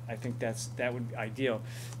 Yep. I think that would be ideal.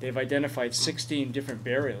 They've identified 16 different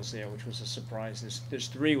burials there, which was a surprise. There's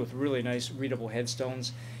 3 with really nice readable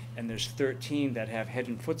headstones, and there's 13 that have head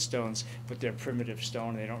and foot stones, but they're primitive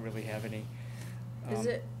stone. They don't really have any. Is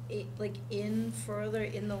it like further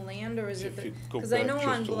in the land, or is it? If you go Because I know back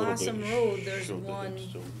on just a little bit, Blossom Road, there's show the one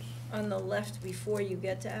headstones. on the left before you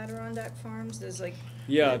get to Adirondack Farms. There's like,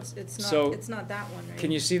 Yeah, it's so not that one, right?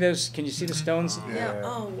 Can you see those? Can you see the stones? Yeah.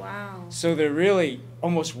 Oh wow. So they're really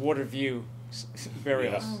almost water view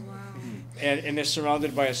burials. Oh wow. And they're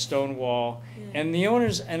surrounded by a stone wall. Yeah. And the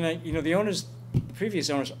owners, the previous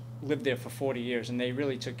owners lived there for 40 years, and they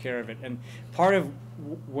really took care of it. And part of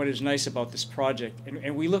what is nice about this project,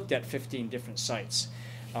 and we looked at 15 different sites,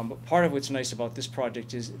 but part of what's nice about this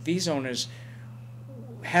project is these owners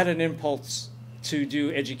had an impulse to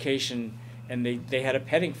do education, and they had a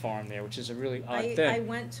petting farm there, which is a really odd thing. I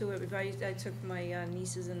went to it. I took my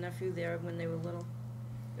nieces and nephew there when they were little.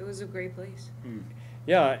 It was a great place. Yeah,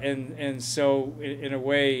 Yeah, and so in a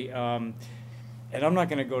way, and I'm not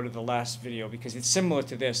gonna go to the last video because it's similar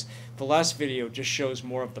to this. The last video just shows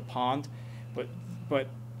more of the pond, but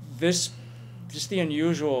this, just the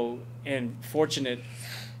unusual and fortunate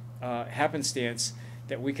happenstance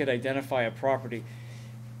that we could identify a property.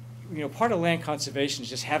 You know, part of land conservation is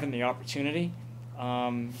just having the opportunity.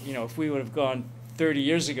 You know, if we would have gone 30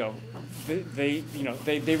 years ago, they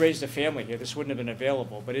raised a family here. This wouldn't have been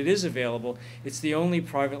available, but it is available. It's the only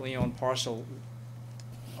privately owned parcel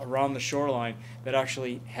around the shoreline that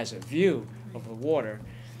actually has a view of the water.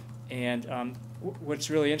 And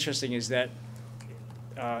what's really interesting is that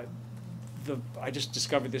I just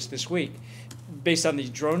discovered this week, based on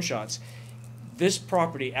these drone shots. This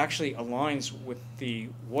property actually aligns with the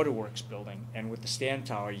Waterworks building and with the stand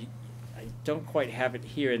tower. I don't quite have it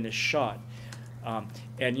here in this shot.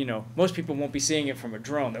 And you know, most people won't be seeing it from a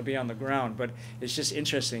drone, they'll be on the ground, but it's just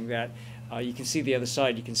interesting that you can see the other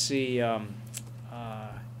side, you can see, anyway,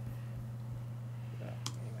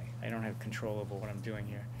 I don't have control over what I'm doing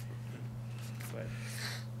here. But,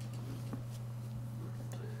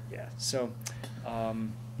 yeah, so I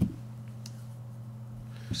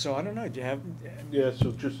don't know, do you have? Yeah,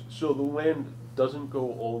 so the land doesn't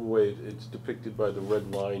go all the way, it's depicted by the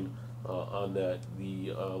red line on that.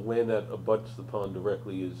 The land that abuts the pond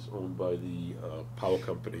directly is owned by the power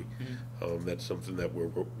company. That's something that we're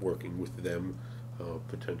working with them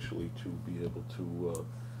potentially to be able to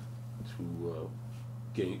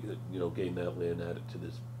gain that land added to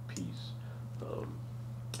this piece.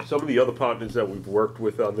 Some of the other partners that we've worked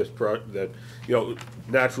with on this project, that, you know,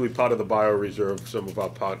 naturally part of the bioreserve, some of our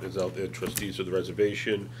partners out there, trustees of the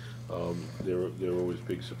reservation, they're always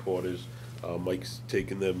big supporters. Mike's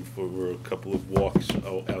taken them for a couple of walks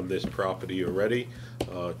on this property already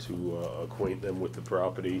to acquaint them with the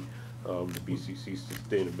property, the BCC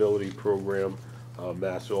Sustainability Program,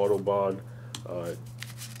 Mass Autobahn,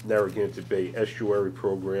 Narragansett Bay Estuary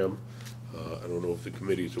Program. I don't know if the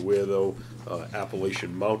committee is aware, though,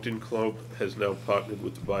 Appalachian Mountain Club has now partnered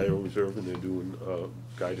with the Bioreserve, and they're doing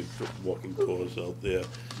guided walking tours out there.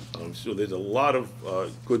 So there's a lot of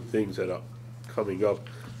good things that are coming up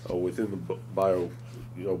within the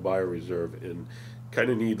bioreserve, and kind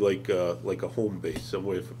of need like a home base,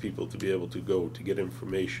 somewhere for people to be able to go to get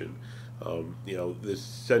information. You know, this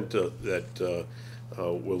center that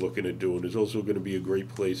we're looking at doing is also going to be a great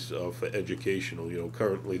place for educational. You know,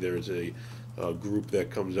 currently there is a group that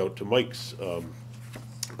comes out to Mike's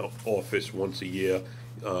office once a year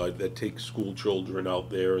that takes school children out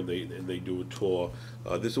there, and they do a tour.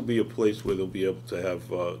 This will be a place where they'll be able to have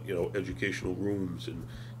you know, educational rooms and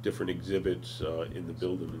different exhibits in the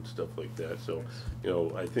building and stuff like that. So, you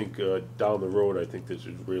know, I think down the road, I think this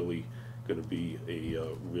is really going to be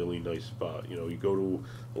a really nice spot. You know, you go to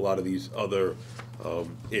a lot of these other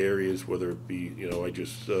areas, whether it be, you know, I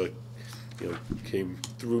just you know, came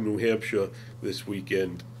through New Hampshire this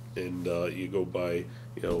weekend, and you go by,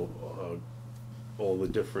 you know, all the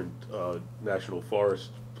different national forest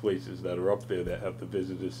places that are up there that have the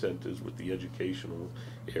visitor centers with the educational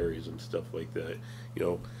areas and stuff like that. You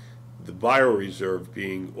know, the bioreserve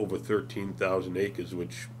being over 13,000 acres,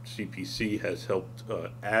 which CPC has helped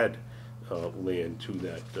add land to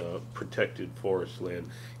that protected forest land.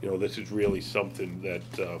 You know, this is really something that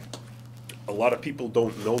a lot of people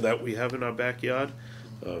don't know that we have in our backyard.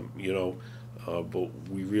 You know, but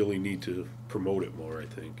we really need to promote it more, I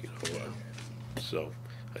think. You know, so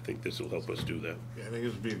I think this will help us do that. Yeah, I think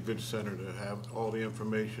this would be a good center to have all the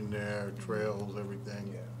information there, trails,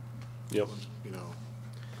 everything. Yep. You know,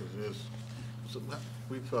 because it is, so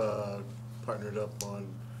we've partnered up on,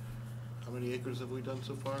 how many acres have we done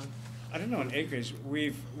so far? I don't know in acres.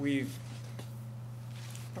 We've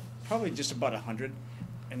probably just about 100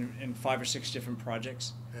 in 5 or 6 different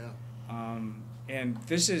projects. Yeah. And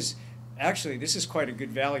this is quite a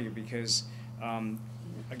good value because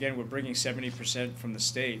again, we're bringing 70% from the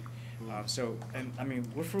state. So, and I mean,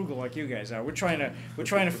 we're frugal like you guys are. We're trying to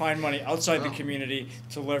find money outside the community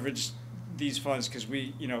to leverage these funds because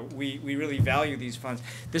we really value these funds.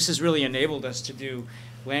 This has really enabled us to do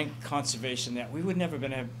land conservation that we would never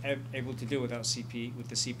been able to do without with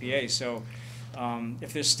the CPA. So,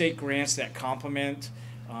 if there's state grants that complement,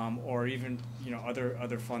 or even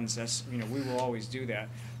other funds, that's we will always do that.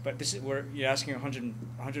 But you're asking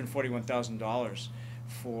 $141,000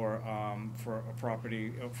 for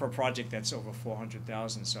a project that's over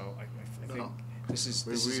 400,000. So I think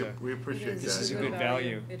we appreciate that. This is a good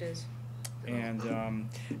value. It is. And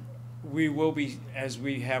we will be, as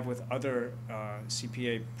we have with other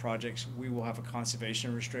CPA projects, we will have a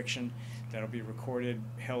conservation restriction that'll be recorded,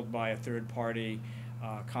 held by a third party,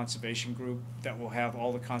 conservation group that will have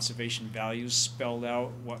all the conservation values spelled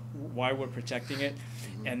out, why we're protecting it.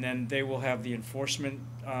 And then they will have the enforcement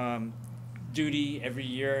duty every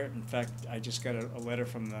year. In fact, I just got a letter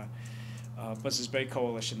from the Buzzards Bay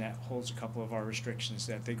Coalition that holds a couple of our restrictions,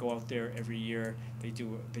 that they go out there every year, they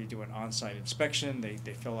do an on-site inspection, they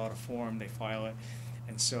fill out a form, they file it.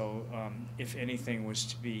 And so if anything was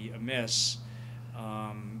to be amiss,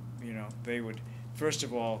 you know, they would first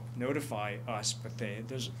of all notify us, but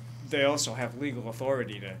they also have legal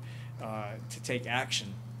authority to take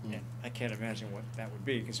action. And I can't imagine what that would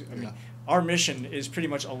be, because I mean, our mission is pretty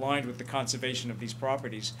much aligned with the conservation of these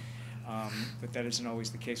properties, but that isn't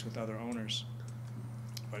always the case with other owners.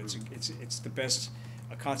 But it's the best.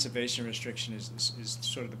 A conservation restriction is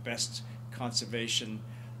sort of the best conservation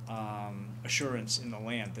assurance in the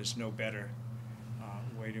land. There's no better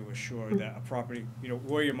way to assure that a property, you know,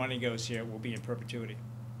 where your money goes here will be in perpetuity.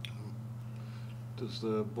 Does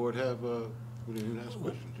the board have, we didn't even ask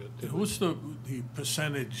questions yet, did we? What's the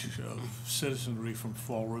percentage of citizenry from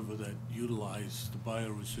Fall River that utilize the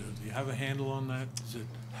bioreserve? Do you have a handle on that? Is it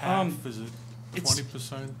half? Is it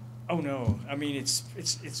 20%? Oh no, I mean it's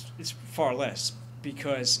far less,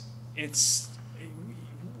 because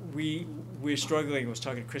we're struggling. I was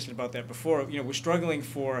talking to Kristen about that before. You know, we're struggling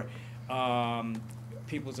for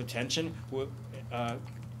people's attention.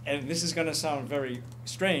 And this is going to sound very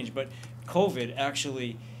strange, but COVID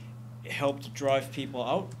actually helped drive people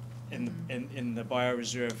out in the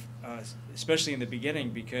bioreserve, especially in the beginning,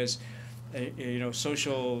 because you know,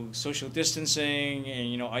 social distancing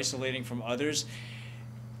and, you know, isolating from others.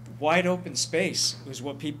 Wide open space was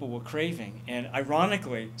what people were craving, and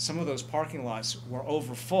ironically, some of those parking lots were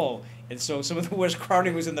over full, and so some of the worst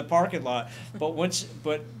crowding was in the parking lot. But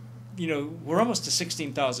you know, we're almost to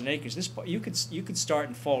 16,000 acres. You could start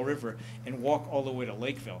in Fall River and walk all the way to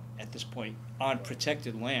Lakeville at this point on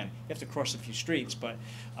protected land. You have to cross a few streets, but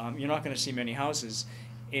you're not going to see many houses,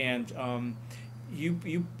 and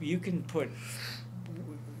you can put.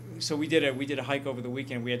 So we did a hike over the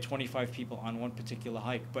weekend. We had 25 people on one particular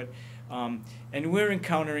hike, but and we're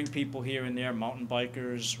encountering people here and there, mountain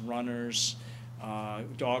bikers, runners,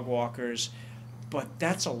 dog walkers. But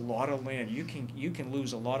that's a lot of land. You can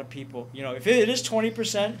lose a lot of people. You know, if it is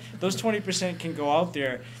 20%, those 20% can go out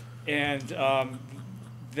there, and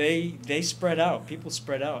they spread out. People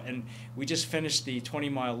spread out, and we just finished the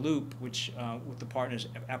 20-mile loop, which with the partners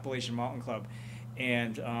of Appalachian Mountain Club,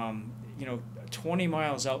 and you know, 20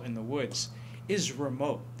 miles out in the woods is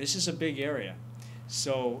remote. This is a big area,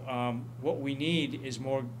 so what we need is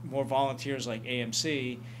more volunteers like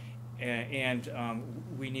AMC. And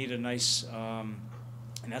we need a nice, and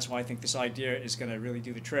that's why I think this idea is going to really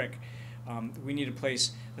do the trick. We need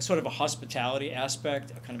a sort of a hospitality aspect,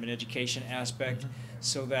 a kind of an education aspect,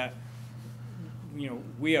 so that, you know,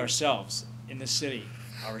 we ourselves in the city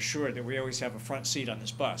are assured that we always have a front seat on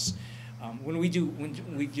this bus. When we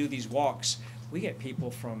do these walks, we get people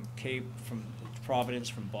from Cape, from Providence,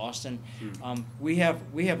 from Boston. We have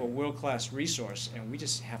a world-class resource, and we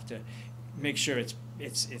just have to make sure it's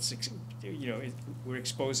you know, we're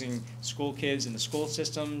exposing school kids in the school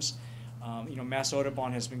systems. You know, Mass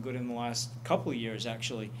Audubon has been good in the last couple of years,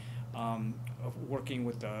 actually, of working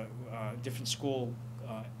with the different school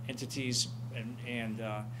entities,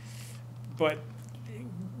 but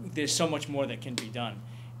there's so much more that can be done,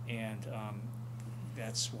 and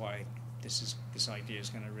that's why this idea is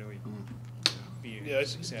going to really be a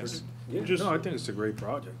success. No, I think it's a great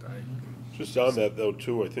project. Just on that though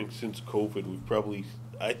too, I think since COVID,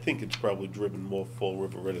 I think it's probably driven more Fall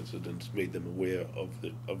River residents, made them aware of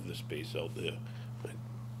the space out there.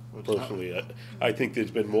 Personally, I think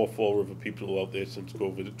there's been more Fall River people out there since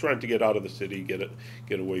COVID, trying to get out of the city,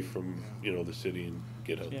 get away from, you know, the city and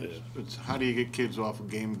get out there. It's how do you get kids off of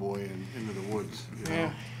Game Boy and into the woods, you know?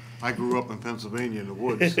 Yeah. I grew up in Pennsylvania in the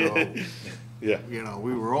woods, so, Yeah. you know,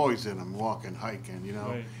 we were always in them, walking, hiking, you know,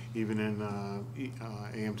 Right. even in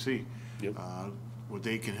AMC. Yep. What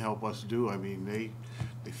they can help us do, I mean, they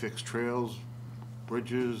fix trails,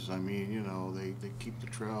 bridges, I mean, you know, they keep the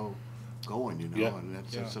trail going, you know, Yeah. and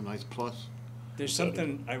that's a nice plus. There's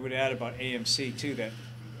something I would add about AMC too that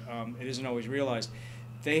it isn't always realized.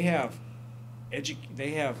 They have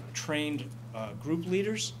trained group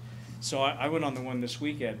leaders. So I went on the one this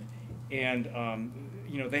weekend, and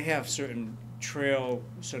you know, they have certain trail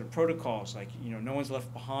sort of protocols, like, you know, no one's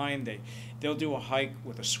left behind. They'll do a hike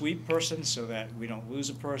with a sweep person so that we don't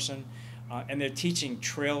lose a person, and they're teaching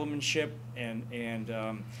trailmanship and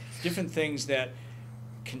different things that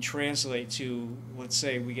can translate to, let's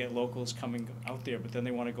say we get locals coming out there, but then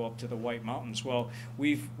they want to go up to the White Mountains. Well,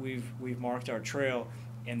 we've marked our trail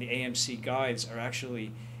and the AMC guides are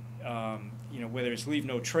actually, whether it's Leave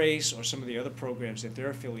No Trace or some of the other programs that they're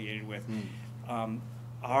affiliated with,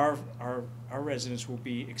 our residents will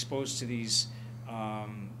be exposed to these,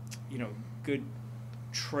 good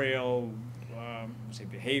trail, say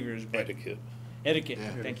behaviors, but Etiquette. etiquette.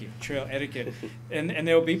 Yeah. Thank you, trail etiquette, and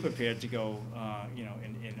they'll be prepared to go,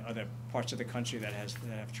 in other parts of the country that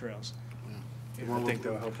have trails. And I think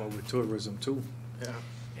that'll help out with tourism too. Yeah.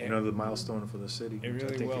 Another milestone for the city. It which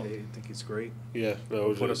really I think will. I think it's great. Yeah, that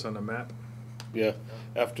was Put it. us on the map. Yeah,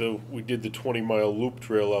 after we did the 20-mile loop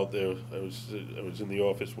trail out there, I was in the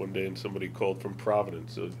office one day and somebody called from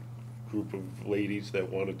Providence, a group of ladies that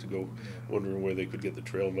wanted to go, wondering where they could get the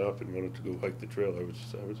trail map and wanted to go hike the trail. I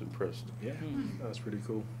was impressed. Yeah, that was pretty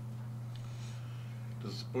cool.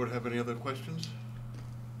 Does the board have any other questions?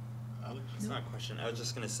 Alex? It's not a question. I was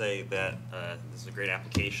just going to say that this is a great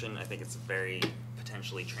application. I think it's a very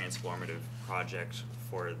potentially transformative project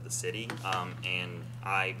for the city. And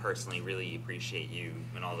I personally really appreciate you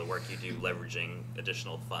and all the work you do leveraging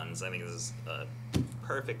additional funds. I think this is a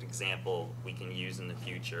perfect example we can use in the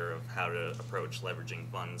future of how to approach leveraging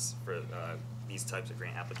funds for these types of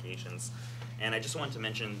grant applications. And I just wanted to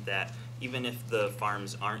mention that even if the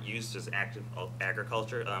farms aren't used as active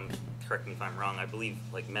agriculture, correct me if I'm wrong, I believe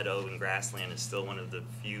like meadow and grassland is still one of the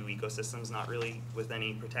few ecosystems not really with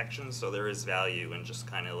any protection, so there is value in just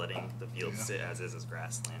kind of letting the field sit as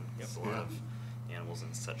grassland. There's a lot of animals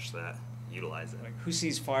and such that utilize it. Like, who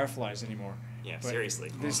sees fireflies anymore? Yeah, But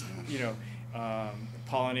seriously. This,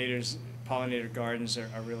 pollinator gardens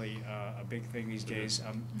are really a big thing these days.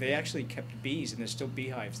 They actually kept bees, and there's still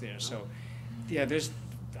beehives there. So, yeah,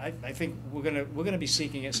 I think we're gonna be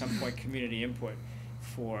seeking at some point community input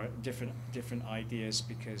for different ideas,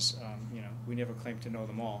 because we never claim to know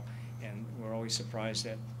them all, and we're always surprised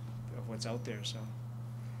of what's out there. So,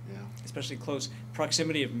 Yeah. especially close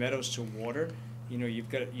proximity of meadows to water.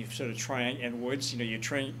 You've sort of and woods. You're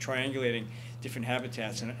triangulating different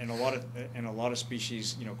habitats, and a lot of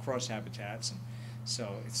species, cross habitats, and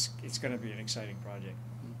so it's going to be an exciting project.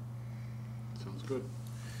 Sounds good.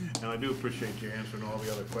 And I do appreciate you answering all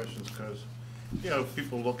the other questions, because,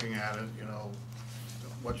 people looking at it,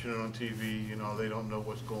 watching it on TV, they don't know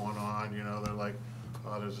what's going on, they're like,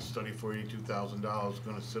 oh, there's a study for $82,000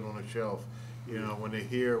 gonna sit on a shelf. When they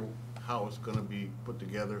hear how it's gonna be put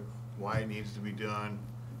together, why it needs to be done,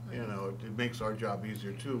 it makes our job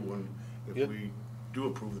easier too, if Yeah. we do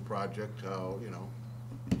approve the project, how, we can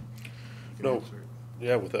No. answer it.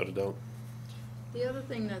 Yeah, without a doubt. The other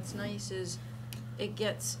thing that's nice is it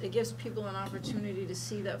gives people an opportunity to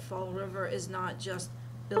see that Fall River is not just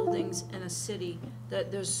buildings in a city,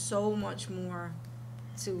 that there's so much more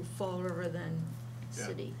to Fall River than Yeah.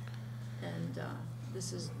 city. And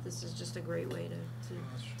this is just a great way to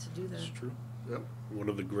do that. It's true. Yep. One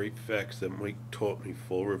of the great facts that Mike taught me,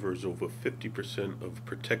 Fall River is over 50% of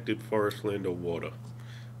protected forest land or water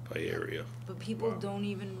by area. But people Wow. don't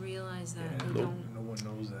even realize that. They Nope. don't. No one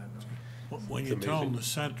knows that. No. When It's you tell them amazing. the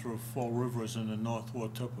center of Fall River is in the North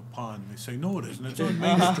Watuppa Pond, they say, no, it isn't, it's on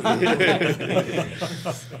Main Street.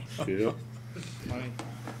 Yeah. Funny.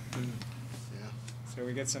 Yeah. So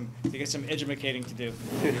we get some educating to do.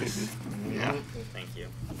 Yeah. Thank you.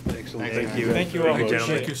 Excellent. Thank you. Thank you all. Thank you, Appreciate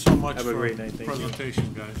Thank it. you so much Have a for great the night. Thank you.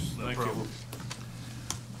 presentation, guys. No Thank you. problem.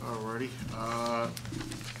 Alrighty,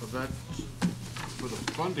 so that, for the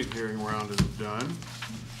funding hearing round is done.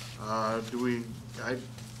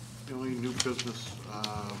 The only new business,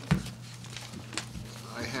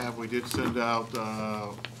 we did send out,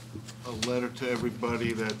 a letter to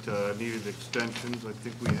everybody that, needed extensions. I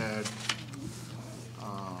think we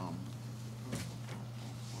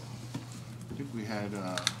had,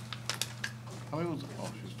 how many was,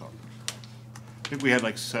 oh, she's talking. I think we had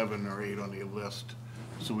like 7 or 8 on the list,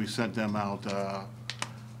 so we sent them out a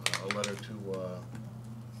letter to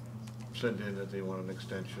send in that they want an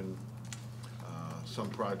extension. Some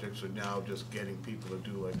projects are now just getting people to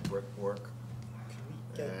do like brick work,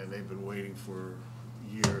 and they've been waiting for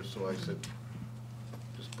years, so I said,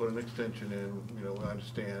 just put an extension in, I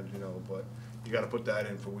understand, but you gotta put that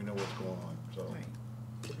in for we know what's going on, so.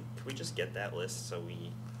 Could we just get that list so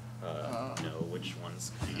we know which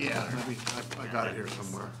ones? Yeah, I got it here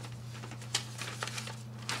somewhere.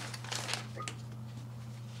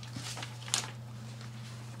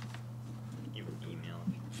 You email.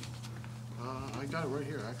 I got it right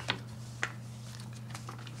here, actually.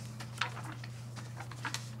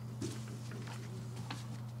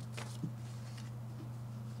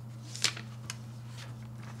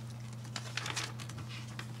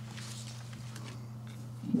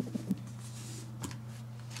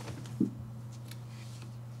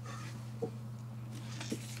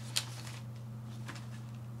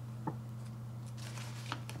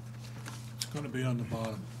 be on the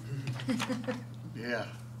bottom. Yeah.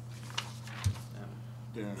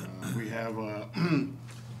 Yeah, we have,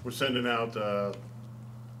 we're sending out, the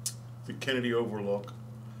Kennedy Overlook,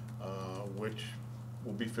 which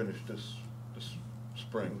will be finished this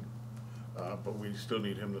spring. But we still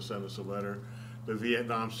need him to send us a letter. The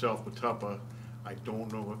Vietnam South Patuppa, I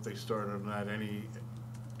don't know if they started on that,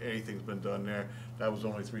 anything's been done there. That was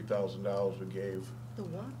only $3,000 we gave. The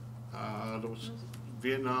what? There was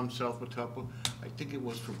Vietnam South Patuppa, I think it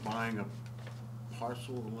was for buying a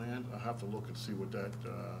parcel of land. I'll have to look and see what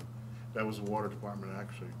that was the water department,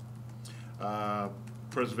 actually.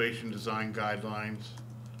 Preservation design guidelines,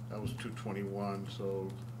 that was 221, so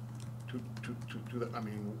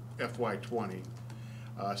FY 20.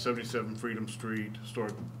 77 Freedom Street,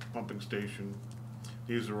 historic pumping station.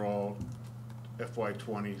 These are all FY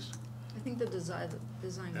 20s. I think the design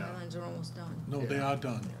Yeah. guidelines are almost done. No, they are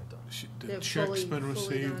done. The They're check's been fully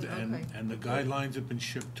received done, okay. and the guidelines have been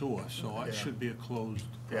shipped to us, so it Yeah. should be a closed.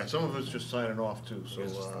 Yeah, some of it's just signing off too, so.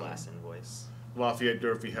 Here's just the last invoice. Lafayette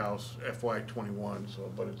Durfee House, FY 21, so,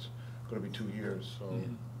 but it's gonna be 2 years, so.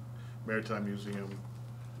 Maritime Museum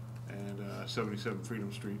and 77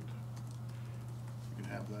 Freedom Street. You can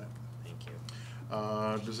have that. Thank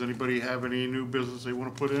you. Does anybody have any new business they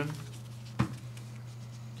wanna put in?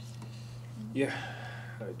 Yeah,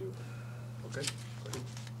 I do. Okay.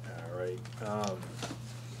 All right.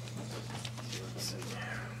 Let's see.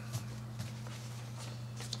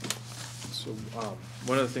 So,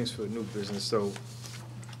 one of the things for new business, so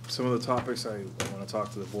some of the topics I want to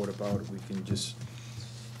talk to the board about, we can just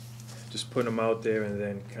put them out there, and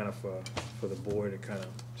then kind of for the board to kind of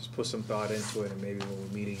just put some thought into it, and maybe when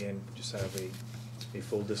we meet again, just have a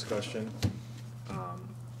full discussion.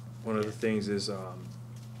 One of the things is, you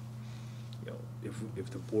know, if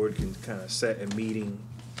the board can kind of set a meeting,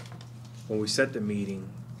 when we set the meeting,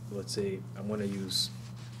 let's say, I'm gonna use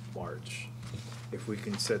March. If we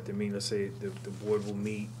can set the meeting, let's say the board will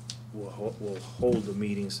meet, will hold the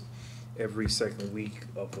meetings every second week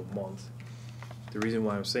of the month. The reason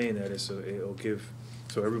why I'm saying that is so it'll give,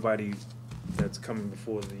 so everybody that's coming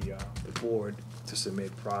before the board to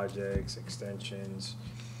submit projects, extensions,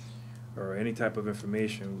 or any type of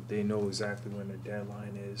information, they know exactly when the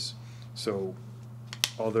deadline is. So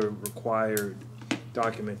all the required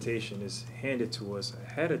documentation is handed to us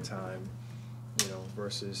ahead of time, you know,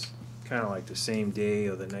 versus kind of like the same day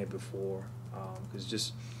or the night before. Because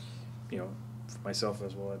just, you know, for myself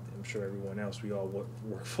as well, I'm sure everyone else, we all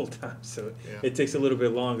work full time, so Yeah. it takes a little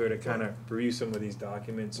bit longer to kind of review some of these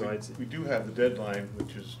documents. So We do have the deadline,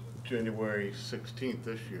 which is January 16th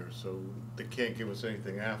this year, so they can't give us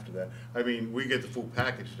anything after that. I mean, we get the full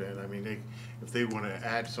package then. I mean, if they want to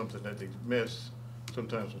add something that they miss,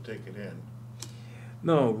 sometimes we'll take it in.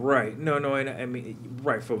 No, right. No, and I mean,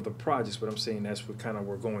 right, for the projects, but I'm saying that's what kind of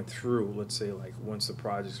we're going through. Let's say, like, once the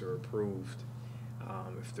projects are approved,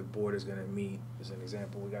 if the board is gonna meet, as an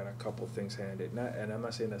example, we got a couple things handed. And I'm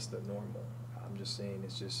not saying that's the normal. I'm just saying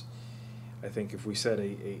it's just, I think if we set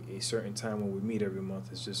a certain time when we meet every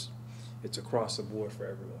month, it's across the board for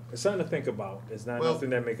everyone. It's something to think about. It's not Well,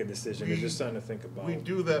 nothing that make a decision. It's just something to think about. We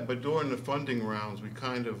do that, but during the funding rounds, we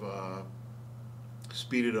kind of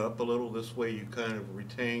speed it up a little. This way you kind of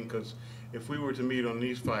retain, because if we were to meet on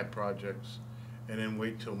these 5 projects and then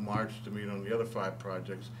wait till March to meet on the other 5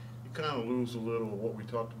 projects, you kind of lose a little of what we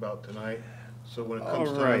talked about tonight. So when it comes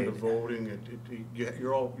time to Alright. voting,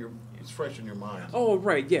 it's fresh in your mind. Oh,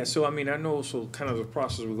 right, yeah, so I mean, I know, so kind of the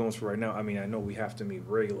process we're going through right now, I mean, I know we have to meet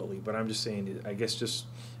regularly, but I'm just saying, that I guess just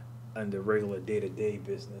on the regular day-to-day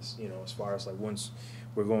business, you know, as far as like once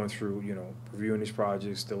we're going through, you know, reviewing these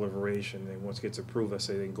projects, deliberation, and once it gets approved, let's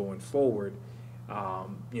say then going forward,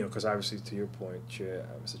 you know, because obviously to your point,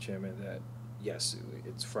 Mr. Chairman, that yes,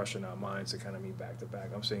 it's fresh in our minds to kind of meet back to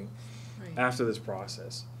back. I'm saying Right. after this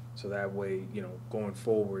process, so that way, you know, going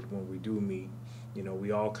forward, when we do meet, you know,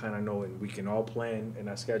 we all kind of know, and we can all plan in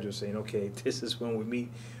our schedule saying, okay, this is when we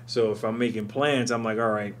meet. So if I'm making plans, I'm like,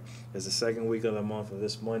 all right, it's the second week of the month, or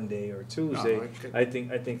this Monday or Tuesday. I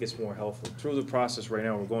think it's more helpful. Through the process right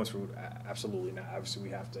now, we're going through, absolutely not. Obviously, we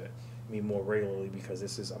have to meet more regularly because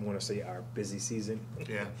this is, I'm gonna say, our busy season.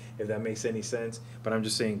 Yeah. If that makes any sense. But I'm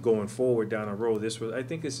just saying, going forward down the road, I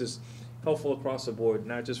think it's just helpful across the board,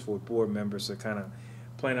 not just for board members to kind of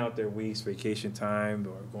plan out their weeks, vacation time,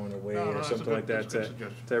 or going away, No, or that's a something good- like that that's a good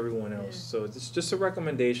suggestion. to everyone else. Yeah. So it's just a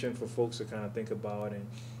recommendation for folks to kind of think about, and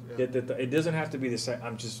Yeah. it doesn't have to be the same.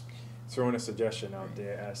 I'm just throwing a suggestion out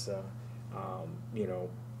there as you know,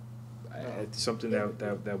 it's something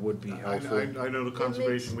that would be helpful. I know the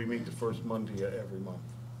conservation, we meet the first Monday of every month.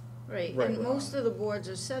 Right, Right. and most of the boards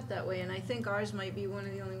are set that way, and I think ours might be one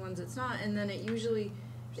of the only ones that's not, and then it usually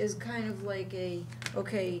is kind of like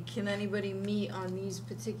okay, can anybody meet on these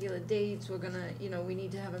particular dates, we're gonna, we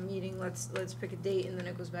need to have a meeting, let's pick a date, and then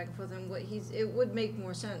it goes back and forth, and it would make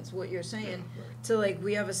more sense, what you're saying, to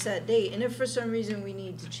we have a set date, and if for some reason we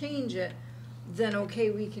need to change it, then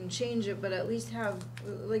okay, we can change it, but at least have,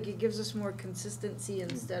 it gives us more consistency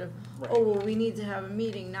instead of, Right. oh, well, we need to have a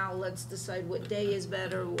meeting, now let's decide what day is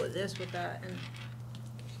better, or this, with that, and,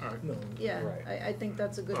 All right. No, yeah, right. I think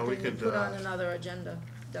that's a good Well, we thing to could, put on another agenda,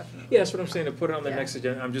 definitely. Yeah, that's what I'm saying, to put it on the Yeah. next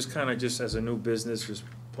agenda, I'm just kinda, just as a new business, just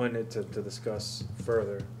putting it to discuss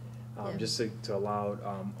further. Yeah. Just to allow,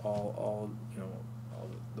 all, all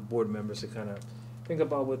the board members to kinda think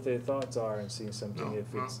about what their thoughts are and see something,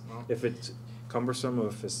 No, if it's cumbersome, or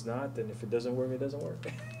if it's not, then if it doesn't work, it doesn't work.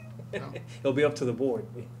 No. It'll be up to the board,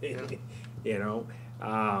 Yeah. you know?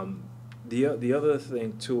 The other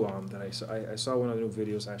thing too, that I saw one of the new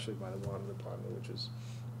videos actually by the water department, which was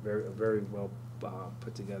a very well,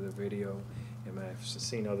 put together video. And I've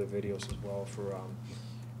seen other videos as well for,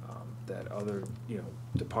 that other,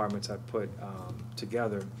 departments have put,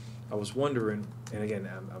 together. I was wondering, and again,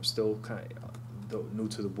 I'm still new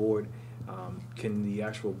to the board, can the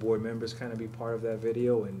actual board members kind of be part of that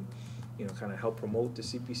video and, kind of help promote the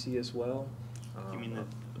CPC as well? You mean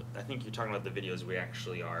I think you're talking about the videos we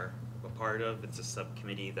actually are a part of. It's a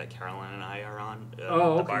subcommittee that Caroline and I are on.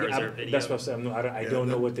 Oh, the Bar okay, Reserve video. that's what I'm saying, I don't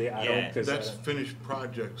know what they, I don't, Yeah. 'cause That's finished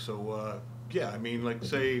project, so, yeah, I mean, like,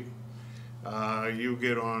 say, you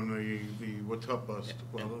get on the Watup bus,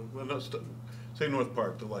 well, no, say North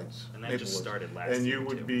Park, the lights. And that just Maplewood. started last And year, you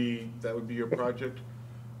would too. be, that would be your project?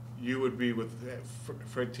 You would be with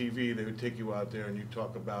Fred TV, they would take you out there and you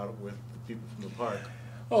talk about it with the people from the park.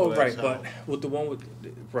 Oh, So that's right, but how- with the one with,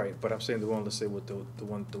 right, but I'm saying the one, let's say with the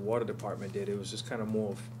one, the water department did, it was just kind of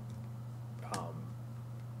more of,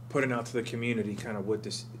 putting out to the community kind of what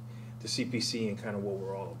this, the CPC and kind of what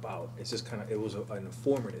we're all about. It's just kind of, it was an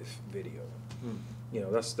informative video.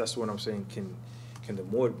 That's what I'm saying, can the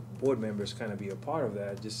board members kind of be a part of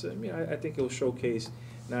that? Just, I think it'll showcase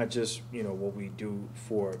not just, what we do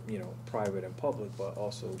for, private and public, but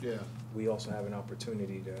also, Yeah. we also have an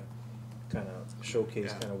opportunity to kind of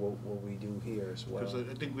showcase Yeah. kind of what we do here as well. Because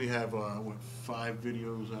I think we have, 5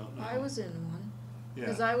 videos out now? I was in one, Yeah.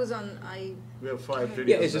 because I was on, We have 5 videos.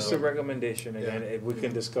 Yeah, it's just a out. recommendation, again, Yeah. we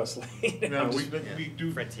can discuss later. No, I'm we, just- we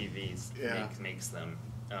do, Fred TV's Yeah. makes them.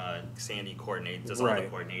 Sandy coordinates, does all the Right.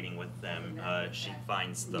 coordinating with them. She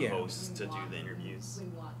finds the Yeah. hosts to do the interviews. We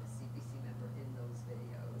want the CPC member in those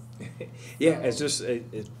videos. Yeah, it's just,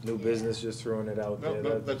 it's new business, just throwing it out no, there.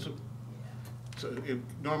 no, that's, so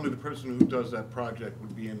normally the person who does that project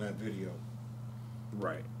would be in that video.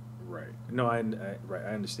 Right, right. No, right,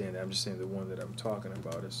 I understand that. I'm just saying the one that I'm talking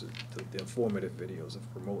about is the informative videos of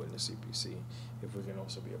promoting the CPC, if we can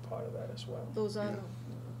also be a part of that as well. those are, Yeah.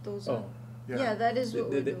 those are, Oh. yeah, that is what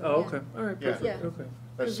we're doing, Oh, yeah. okay, all right, Yeah. perfect, Yeah. okay.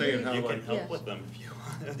 That's saying how You like. can help Yeah. with them if you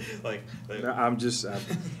want. like, No, I'm just,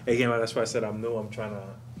 again, that's why I said I'm new, I'm trying to,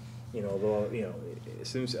 though, it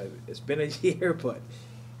seems, it's been a year, but,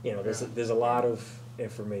 there's a lot of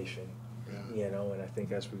information, Yeah. and I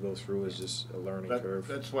think as we go through, it's just a learning curve.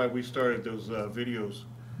 That's why we started those videos,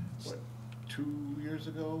 what, 2 years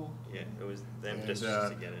ago? yeah, it was the And, impetus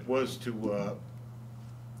just to get it. was to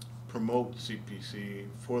promote CPC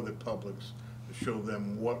for the publics, to show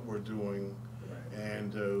them what we're doing. Right.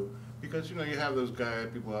 And, because, you have those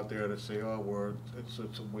people out there that say, oh, it's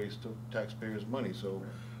a waste of taxpayers' money. So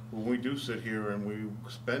when we do sit here and we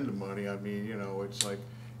spend the money, I mean, it's like,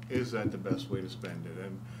 is that the best way to spend it?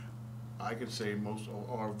 And I could say most of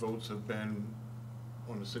our votes have been,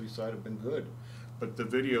 on the city side, have been good. But the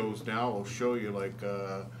videos now will show you, like,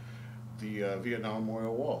 the Vietnam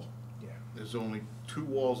Memorial Wall. Yeah. There's only 2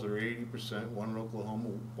 walls that are 80%, one in Oklahoma,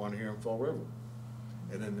 one here in Fall River,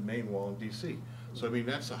 and then the main wall in DC. So, I mean,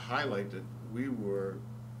 that's a highlight that we were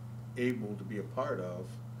able to be a part of,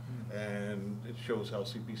 and it shows how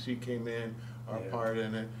CPC came in, our Yeah. part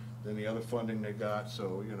in it, then the other funding they got,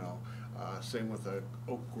 so, same with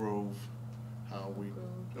Oak Grove, how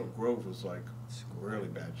Oak Grove was like really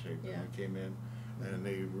bad shape when Yeah. we came in, and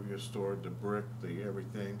they restored the brick, the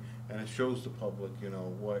everything, and it shows the public,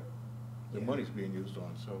 what the Yeah. money's being used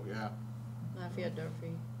on, so, yeah. Lafayette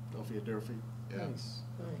Durfee, Lafayette Durfee, yeah. Nice.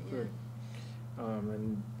 but, yeah. Good.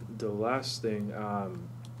 And the last thing, I'm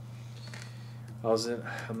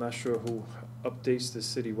not sure who updates the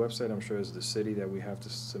city website. I'm sure it's the city that we have to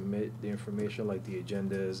submit the information, like the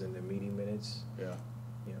agendas and the meeting minutes, Yeah.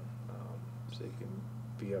 so they can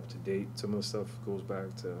be up to date. Some of the stuff goes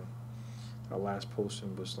back to, our last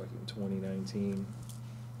posting was like in 2019,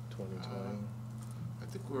 2020. I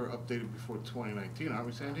think we're updated before 2019, aren't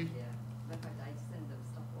we, Sandy? Yeah, matter of fact, I send them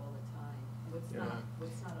stuff all the time.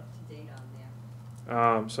 What's not up to date on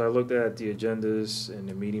there? So I looked at the agendas and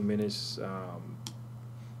the meeting minutes.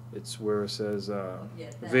 It's where it says Yeah,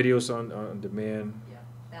 that- videos on demand. Yeah,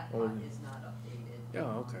 that Oh. part is not updated.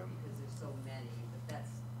 Oh, okay. Because there's so many, but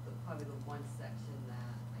that's probably the one section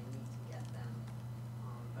that I need to get them.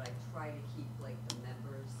 But I try to keep like the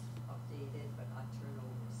members updated, but our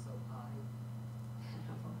turnover is so high.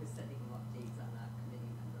 I'm always sending them updates on our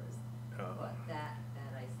committee members. But that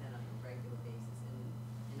I send on a regular basis,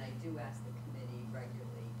 and I do ask the committee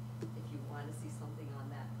regularly, if you wanna see something on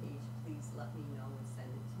that page, please let me know and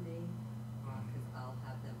send it to me, cause I'll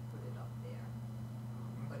have them put it up there.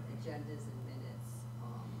 But agendas and minutes,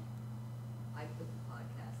 I put the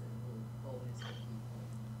podcast in a little bonus for people,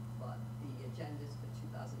 but the agendas for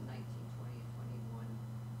 2019, 20, and 21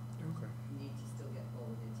 Okay. need to still get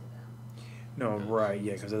forwarded to them. No, right,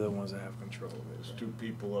 yeah, because they're the ones that have control of There's it. two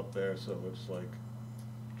people up there, so it's like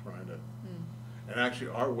trying to, and actually,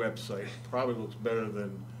 our website probably looks better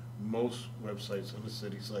than most websites on the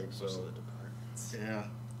city site, so. Yeah.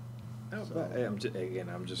 No, but hey, I'm just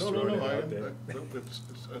No, throwing it I- out there.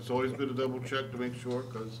 It's always good to double check to make sure,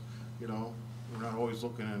 because, you know, we're not always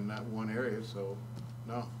looking in that one area, so,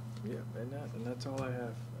 no. Yeah, and that's all I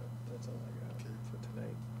have. That's all I got for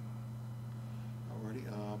tonight.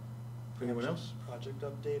 Alrighty, anyone else? Project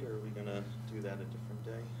update, or are we gonna do that a different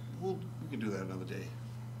day? We can do that another day.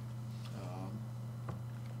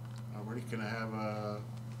 Alrighty, can I have a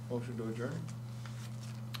motion to adjourn?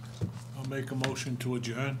 I'll make a motion to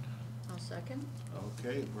adjourn. I'll second.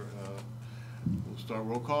 Okay, we'll start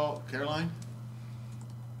roll call. Caroline?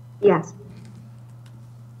 Yes.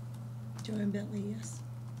 Joanne Bentley, yes.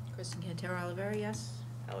 Kristen Cantero Oliveri, yes?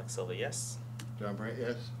 Alex Silva, yes? John Brandt,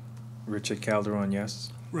 yes? Richard Calderon,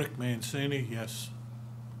 yes. Rick Mancini, yes.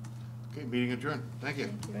 Okay, meeting adjourned. Thank you.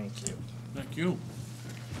 Thank you. Thank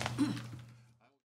you.